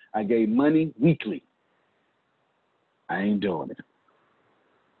team, I gave money weekly. I ain't doing it.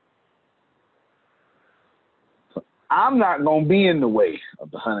 So I'm not going to be in the way of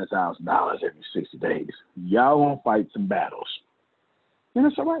the $100,000 every 60 days. Y'all going to fight some battles. And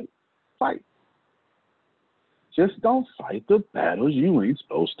it's all right. Fight. Just don't fight the battles you ain't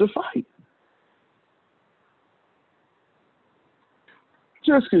supposed to fight.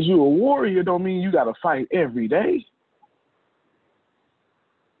 Just because you're a warrior don't mean you got to fight every day.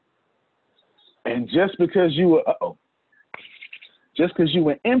 And just because you were, just because you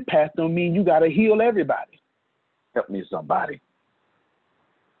an empath don't mean you got to heal everybody. Help me, somebody.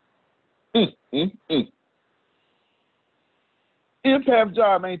 Empath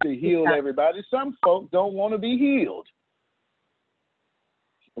job ain't to heal everybody. Some folk don't want to be healed.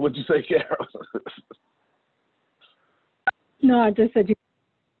 What'd you say, Carol? No, I just said you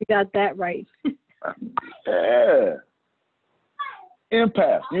got that right. Yeah.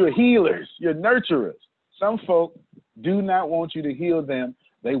 Empaths, you're healers, you're nurturers. Some folk do not want you to heal them.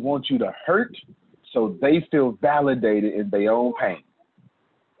 They want you to hurt so they feel validated in their own pain.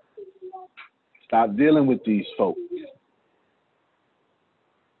 Stop dealing with these folk.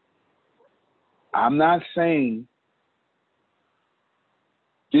 I'm not saying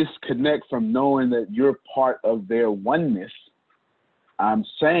disconnect from knowing that you're part of their oneness. I'm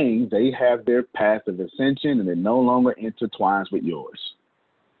saying they have their path of ascension and it no longer intertwines with yours.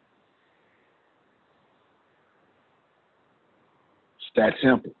 It's that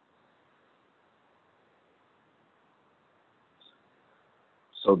simple.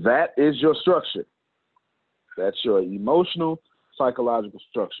 So that is your structure. That's your emotional, psychological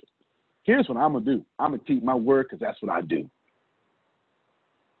structure. Here's what I'm going to do. I'm going to keep my word because that's what I do.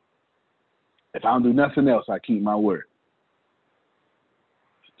 If I don't do nothing else, I keep my word.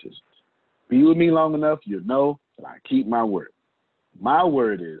 Just be with me long enough, you'll know that I keep my word. My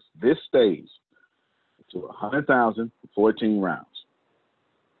word is this stays to 100,000, 14 rounds.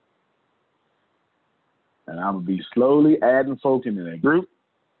 And I'm going to be slowly adding folk into that group.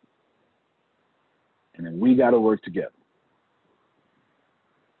 And then we got to work together.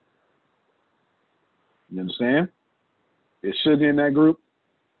 You understand? There's sugar in that group.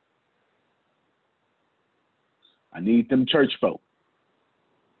 I need them church folk.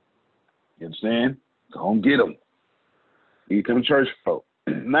 You understand? Go and get them. Need them church folk.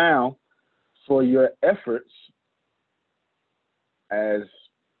 Now, for your efforts as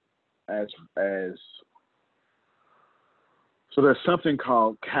so there's something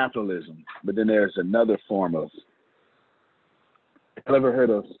called capitalism, but then there's another form of, have you ever heard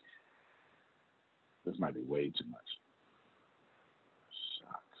of, this might be way too much.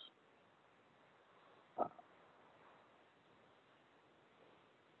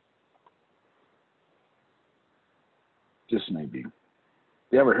 Just maybe.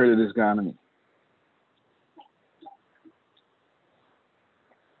 You ever heard of this guy? You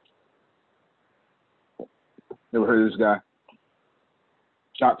ever heard of this guy?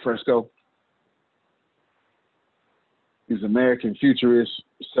 Jacques Fresco. He's an American futurist,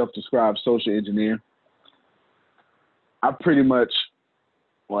 self-described social engineer. I pretty much,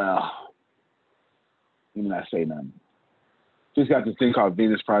 well, let me not say nothing. Just got this thing called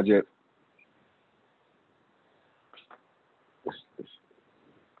Venus Project.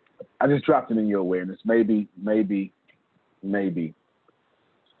 I just dropped it in your awareness. Maybe.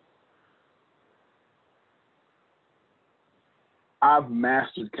 I've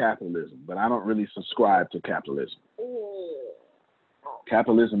mastered capitalism, but I don't really subscribe to capitalism.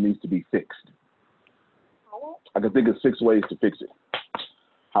 Capitalism needs to be fixed. I can think of 6 ways to fix it.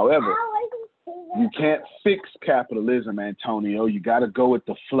 However, you can't fix capitalism, Antonio. You got to go with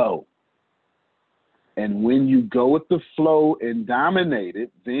the flow. And when you go with the flow and dominate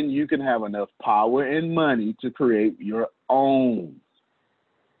it, then you can have enough power and money to create your own.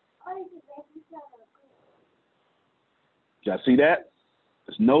 Y'all see that?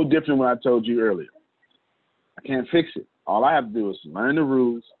 It's no different than what I told you earlier. I can't fix it. All I have to do is learn the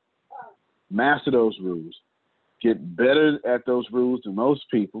rules, master those rules, get better at those rules than most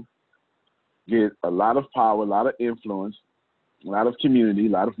people, get a lot of power, a lot of influence, a lot of community,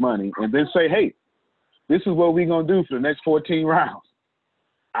 a lot of money, and then say, hey, this is what we're going to do for the next 14 rounds.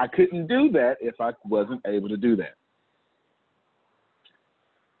 I couldn't do that if I wasn't able to do that.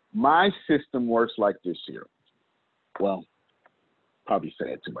 My system works like this here. Well, probably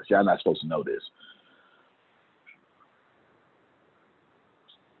saying too much. Y'all not supposed to know this.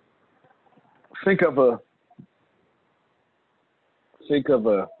 Think of a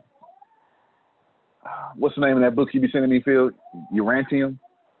what's the name of that book you be sending me, Phil? Urantium?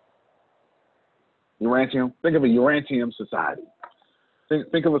 Think of a Urantium society.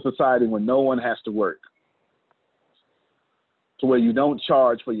 Think of a society where no one has to work, to where you don't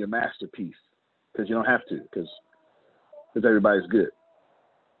charge for your masterpiece because you don't have to, because everybody's good.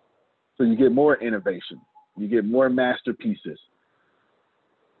 So you get more innovation. You get more masterpieces.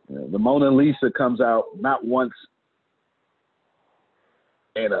 You know, the Mona Lisa comes out not once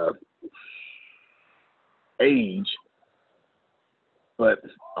in a age, but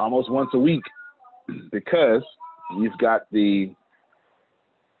almost once a week, because you've got the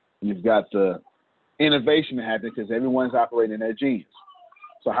innovation happening because everyone's operating their genius.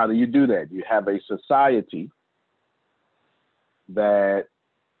 So how do you do that? You have a society that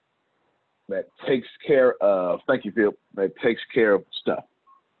takes care of, thank you, Phil, that takes care of stuff.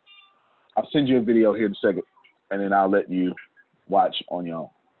 I'll send you a video here in a second, and then I'll let you watch on your own.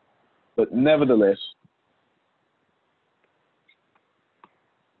 But nevertheless,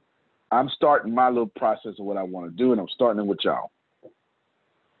 I'm starting my little process of what I want to do, and I'm starting it with y'all.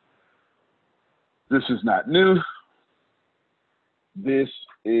 This is not new. This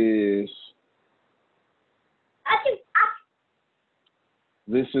is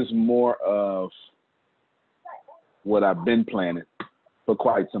more of what I've been planning for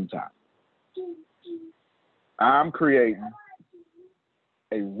quite some time. I'm creating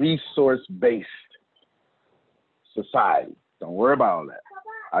a resource-based society. Don't worry about all that.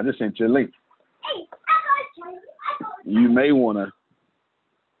 I just sent you a link. You may want to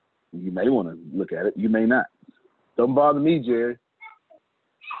look at it. You may not. Don't bother me, Jerry.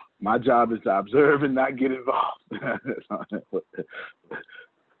 My job is to observe and not get involved.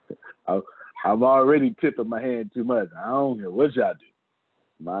 I'm already tipping my hand too much. I don't care what y'all do.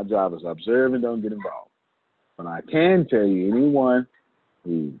 My job is observe and don't get involved. But I can tell you, anyone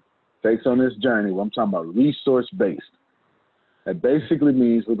who takes on this journey, I'm talking about resource-based. That basically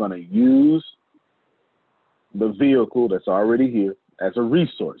means we're going to use the vehicle that's already here as a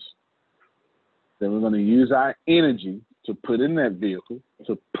resource. Then we're going to use our energy to put in that vehicle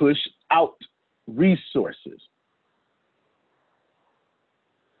to push out resources.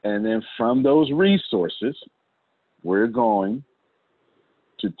 And then from those resources, we're going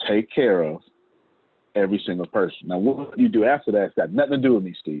to take care of every single person. Now, what you do after that's got nothing to do with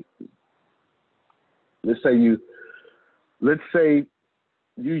me, Steve. Let's say you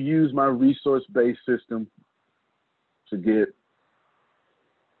use my resource-based system to get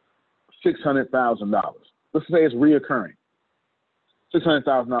 $600,000. Let's say it's reoccurring,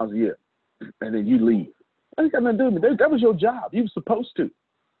 $600,000 a year, and then you leave. That ain't got nothing to do with me. That was your job. You were supposed to.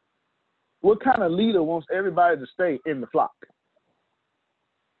 What kind of leader wants everybody to stay in the flock?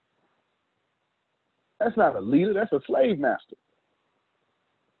 That's not a leader. That's a slave master.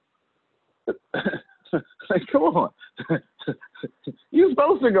 Like, come on. You're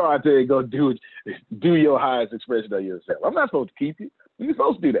supposed to go out there and go do your highest expression of yourself. I'm not supposed to keep you. You're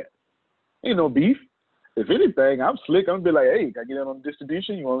supposed to do that. Ain't no beef. If anything, I'm slick. I'm gonna be like, hey, can I get in on the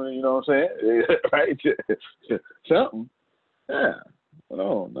distribution? You want me, you know what I'm saying? Right? Something. Yeah.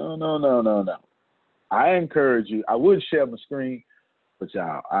 No. I encourage you. I would share my screen, but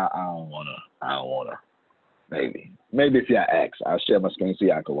y'all, I don't wanna. Maybe if y'all ask, I'll share my screen so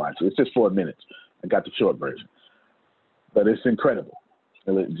y'all can watch it. It's just 4 minutes. I got the short version, but it's incredible.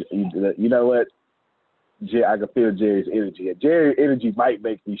 You know what? I can feel Jerry's energy. Jerry's energy might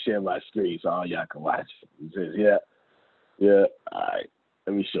make me share my screen so all y'all can watch it. He says, yeah. All right,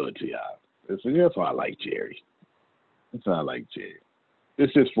 let me show it to y'all. That's why I like Jerry. That's why I like Jerry.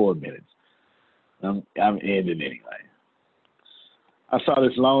 It's just 4 minutes. I'm ending anyway. I saw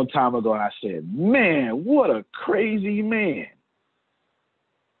this a long time ago and I said, man, what a crazy man.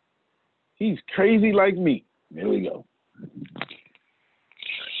 He's crazy like me. There we go.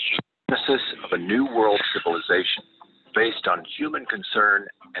 Genesis of a new world civilization based on human concern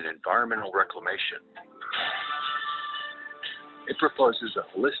and environmental reclamation. It proposes a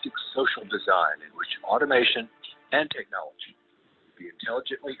holistic social design in which automation and technology be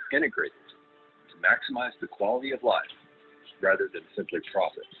intelligently integrated to maximize the quality of life rather than simply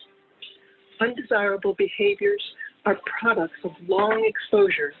profits. Undesirable behaviors are products of long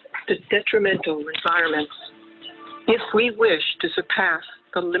exposure to detrimental environments. If we wish to surpass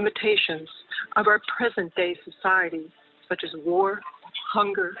the limitations of our present-day society, such as war,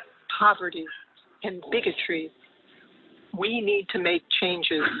 hunger, poverty, and bigotry, we need to make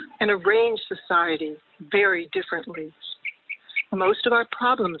changes and arrange society very differently. Most of our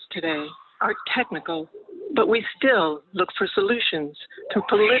problems today are technical, but we still look for solutions through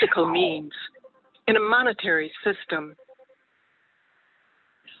political means in a monetary system.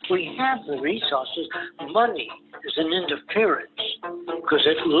 We have the resources. Money is an interference because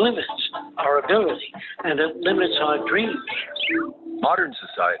it limits our ability and it limits our dreams. Modern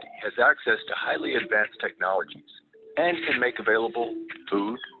society has access to highly advanced technologies and can make available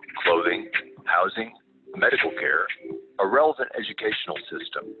food, clothing, housing, medical care, a relevant educational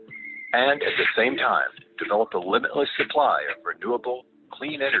system, and at the same time develop a limitless supply of renewable,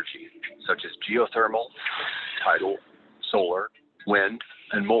 clean energy such as geothermal, tidal, solar, wind,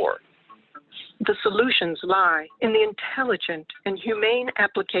 and more. The solutions lie in the intelligent and humane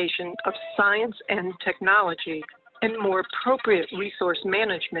application of science and technology and more appropriate resource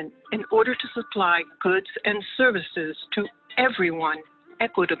management in order to supply goods and services to everyone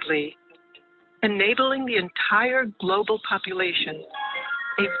equitably, enabling the entire global population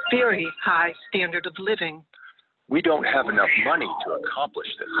a very high standard of living. We don't have enough money to accomplish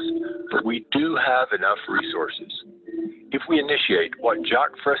this, but we do have enough resources. If we initiate what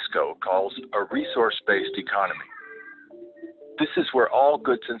Jacques Fresco calls a resource-based economy, this is where all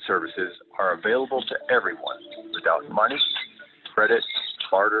goods and services are available to everyone without money, credit,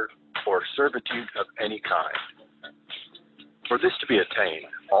 barter, or servitude of any kind. For this to be attained,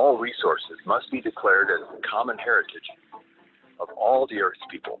 all resources must be declared as the common heritage of all the Earth's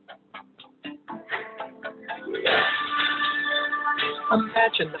people.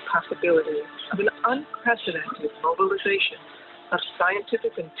 Imagine the possibility of an unprecedented mobilization of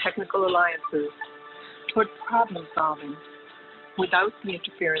scientific and technical alliances toward problem solving without the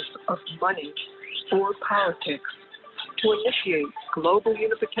interference of money or politics to initiate global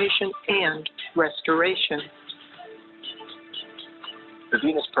unification and restoration. The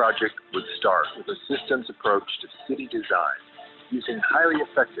Venus Project would start with a systems approach to city design using highly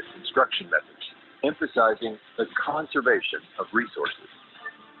effective construction methods, emphasizing the conservation of resources.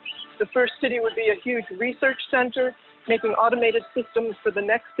 The first city would be a huge research center, making automated systems for the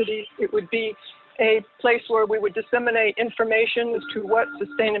next city. It would be a place where we would disseminate information as to what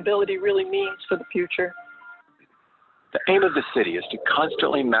sustainability really means for the future. The aim of the city is to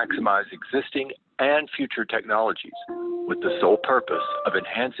constantly maximize existing and future technologies with the sole purpose of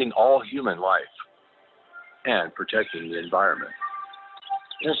enhancing all human life and protecting the environment.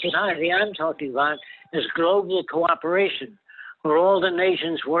 The society I'm talking about is global cooperation, where all the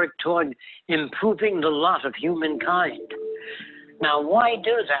nations work toward improving the lot of humankind. Now, why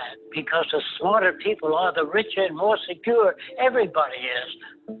do that? Because the smarter people are, the richer and more secure everybody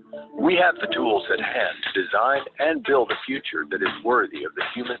is. We have the tools at hand to design and build a future that is worthy of the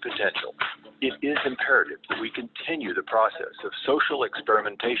human potential. It is imperative that we continue the process of social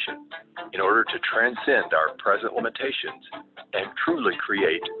experimentation in order to transcend our present limitations and truly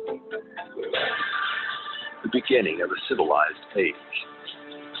create the beginning of a civilized age.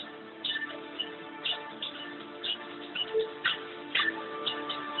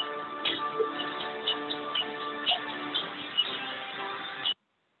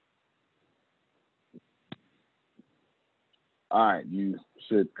 All right, you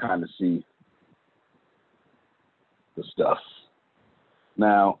should kind of see the stuff.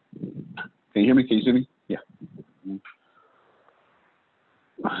 Now, can you hear me? Can you see me? Yeah.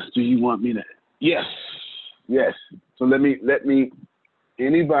 Do you want me to? Yes. Yes. So let me,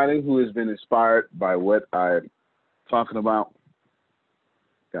 anybody who has been inspired by what I'm talking about,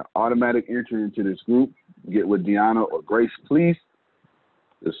 got automatic entry into this group. Get with Deanna or Grace, please.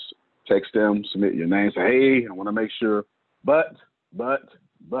 Just text them, submit your name, say, hey, I want to make sure. But,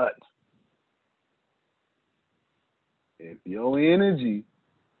 if your energy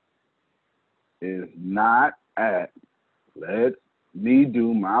is not at, let me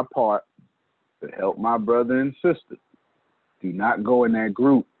do my part to help my brother and sister, do not go in that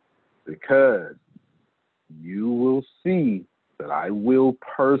group, because you will see that I will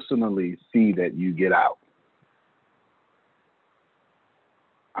personally see that you get out.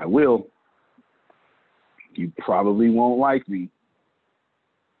 I will. You probably won't like me,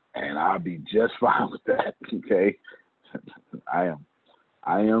 and I'll be just fine with that, okay? I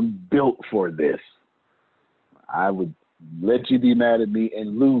am built for this. I would let you be mad at me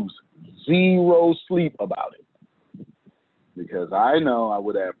and lose zero sleep about it, because I know I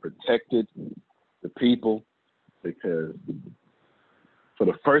would have protected the people, because for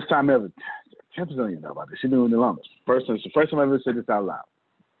the first time ever, Tempest don't even know about this. She's doing it the longest. It's the first time I ever said this out loud.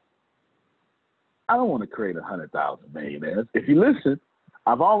 I don't want to create 100,000 millionaires. If you listen,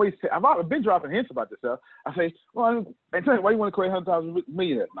 I've been dropping hints about this stuff. I say, well, I tell you, why you want to create 100,000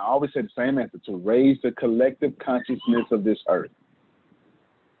 millionaires? And I always say the same answer: to raise the collective consciousness of this earth.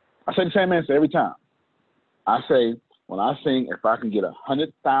 I say the same answer every time. I say, when I think if I can get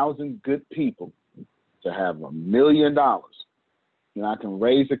 100,000 good people to have $1 million, then I can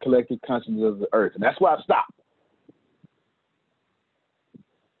raise the collective consciousness of the earth. And that's where I stop.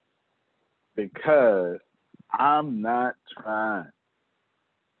 Because I'm not trying to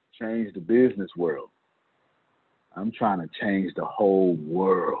change the business world. I'm trying to change the whole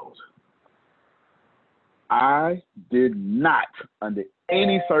world. I did not, under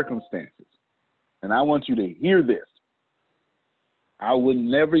any circumstances, and I want you to hear this, I would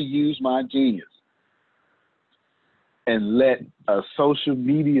never use my genius and let a social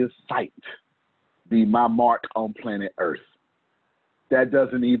media site be my mark on planet Earth. That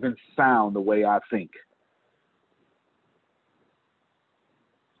doesn't even sound the way I think.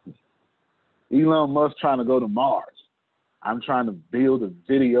 Elon Musk trying to go to Mars. I'm trying to build a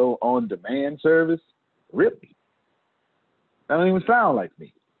video on demand service. Rip. That don't even sound like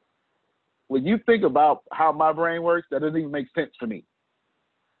me. When you think about how my brain works, that doesn't even make sense for me.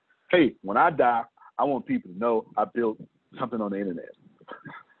 Hey, when I die, I want people to know I built something on the internet.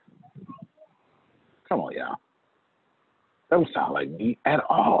 Come on, y'all. That don't sound like me at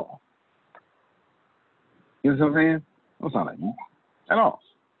all. You know what I'm saying? That don't sound like me at all.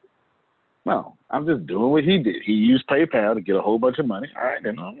 No, I'm just doing what he did. He used PayPal to get a whole bunch of money. All right,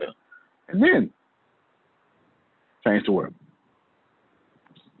 then I'll do. And then change the world.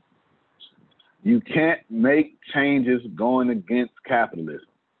 You can't make changes going against capitalism.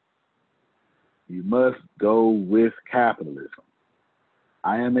 You must go with capitalism.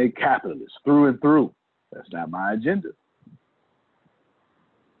 I am a capitalist through and through. That's not my agenda.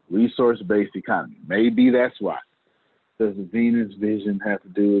 Resource-based economy. Maybe that's why. Does the Venus vision have to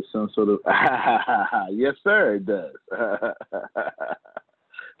do with some sort of... Yes, sir, it does.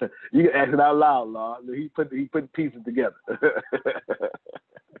 You can ask it out loud, Lord. He put pieces together.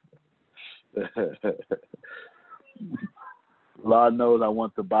 Lord knows I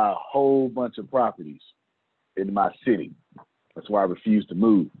want to buy a whole bunch of properties in my city. That's why I refuse to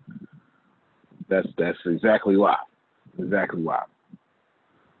move. That's exactly why. Exactly why.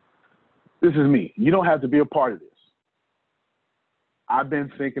 This is me. You don't have to be a part of this. I've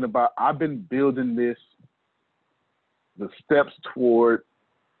been building this, the steps toward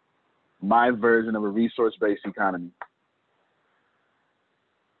my version of a resource-based economy.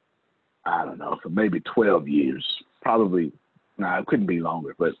 I don't know, for maybe 12 years. Probably, it couldn't be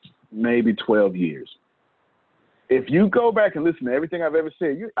longer, but maybe 12 years. If you go back and listen to everything I've ever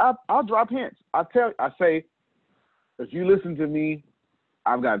said, I'll drop hints. I say, if you listen to me,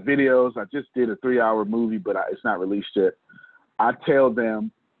 I've got videos. I just did a 3-hour movie, but it's not released yet. I tell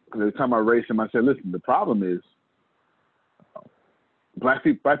them, because every time I race them, I say, listen, the problem is black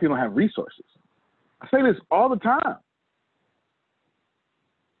people don't have resources. I say this all the time.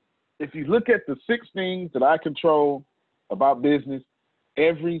 If you look at the 6 things that I control about business,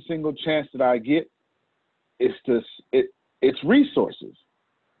 every single chance that I get, it's resources.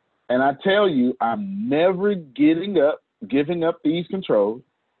 And I tell you, I'm never giving up these controls,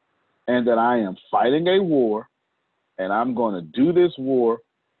 and that I am fighting a war, and I'm going to do this war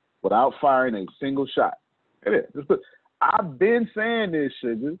without firing a single shot. I've been saying this,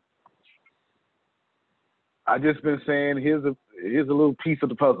 Sugar. I just been saying here's a little piece of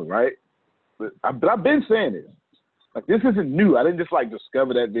the puzzle, right? But I've been saying this. Like, this isn't new. I didn't just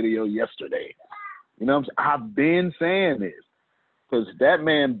discover that video yesterday. You know what I'm saying? I've been saying this because that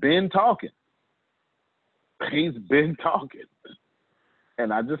man been talking. He's been talking.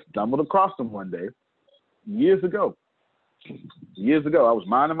 And I just stumbled across him one day, years ago. Years ago, I was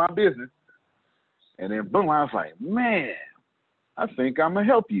minding my business, and then boom, I was like, man, I think I'm going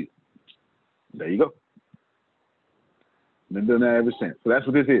to help you. There you go. Been doing that ever since. So that's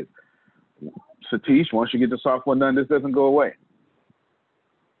what this is. Satish, once you get the software done, this doesn't go away.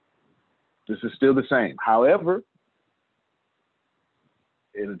 This is still the same. However,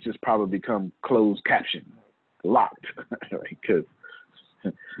 it'll just probably become closed caption, locked, because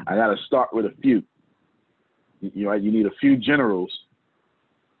I got to start with a few. You need a few generals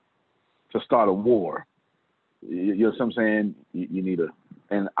to start a war. You know what I'm saying? You need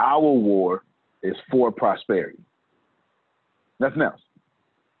and our war is for prosperity. Nothing else.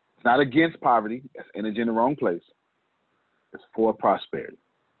 It's not against poverty. That's energy in the wrong place. It's for prosperity.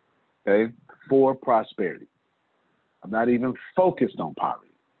 Okay? For prosperity. I'm not even focused on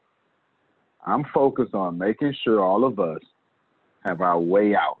poverty. I'm focused on making sure all of us have our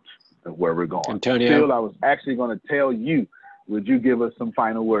way out of where we're going. Antonio. Phil, I was actually going to tell you, would you give us some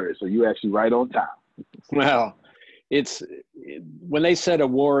final words? So you actually right on time. Well, when they said a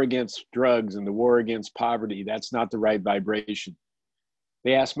war against drugs and the war against poverty, that's not the right vibration.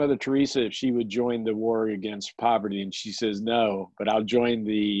 They asked Mother Teresa if she would join the war against poverty, and she says no, but I'll join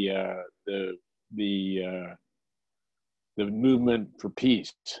the movement for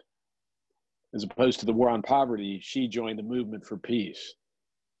peace. As opposed to the war on poverty, she joined the movement for peace.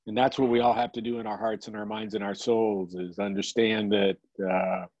 And that's what we all have to do in our hearts and our minds and our souls, is understand that,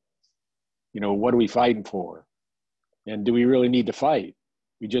 what are we fighting for? And do we really need to fight?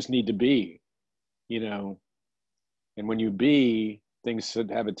 We just need to be, and when you be, things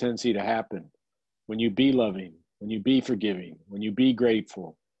have a tendency to happen. When you be loving, when you be forgiving, when you be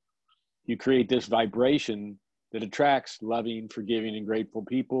grateful, you create this vibration that attracts loving, forgiving, and grateful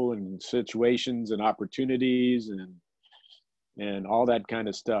people and situations and opportunities and all that kind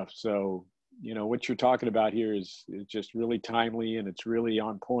of stuff. So, what you're talking about here is just really timely, and it's really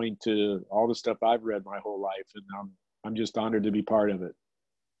on point to all the stuff I've read my whole life. And I'm just honored to be part of it.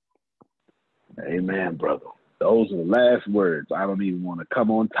 Amen, brother. Those are the last words. I don't even want to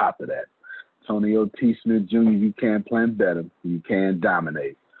come on top of that. Antonio T. Smith Jr., you can plan better. You can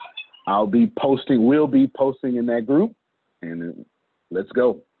dominate. We'll be posting in that group, and let's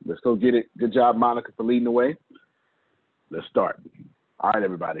go. Let's go get it. Good job, Monica, for leading the way. Let's start. All right,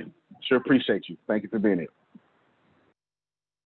 everybody. Sure appreciate you. Thank you for being here.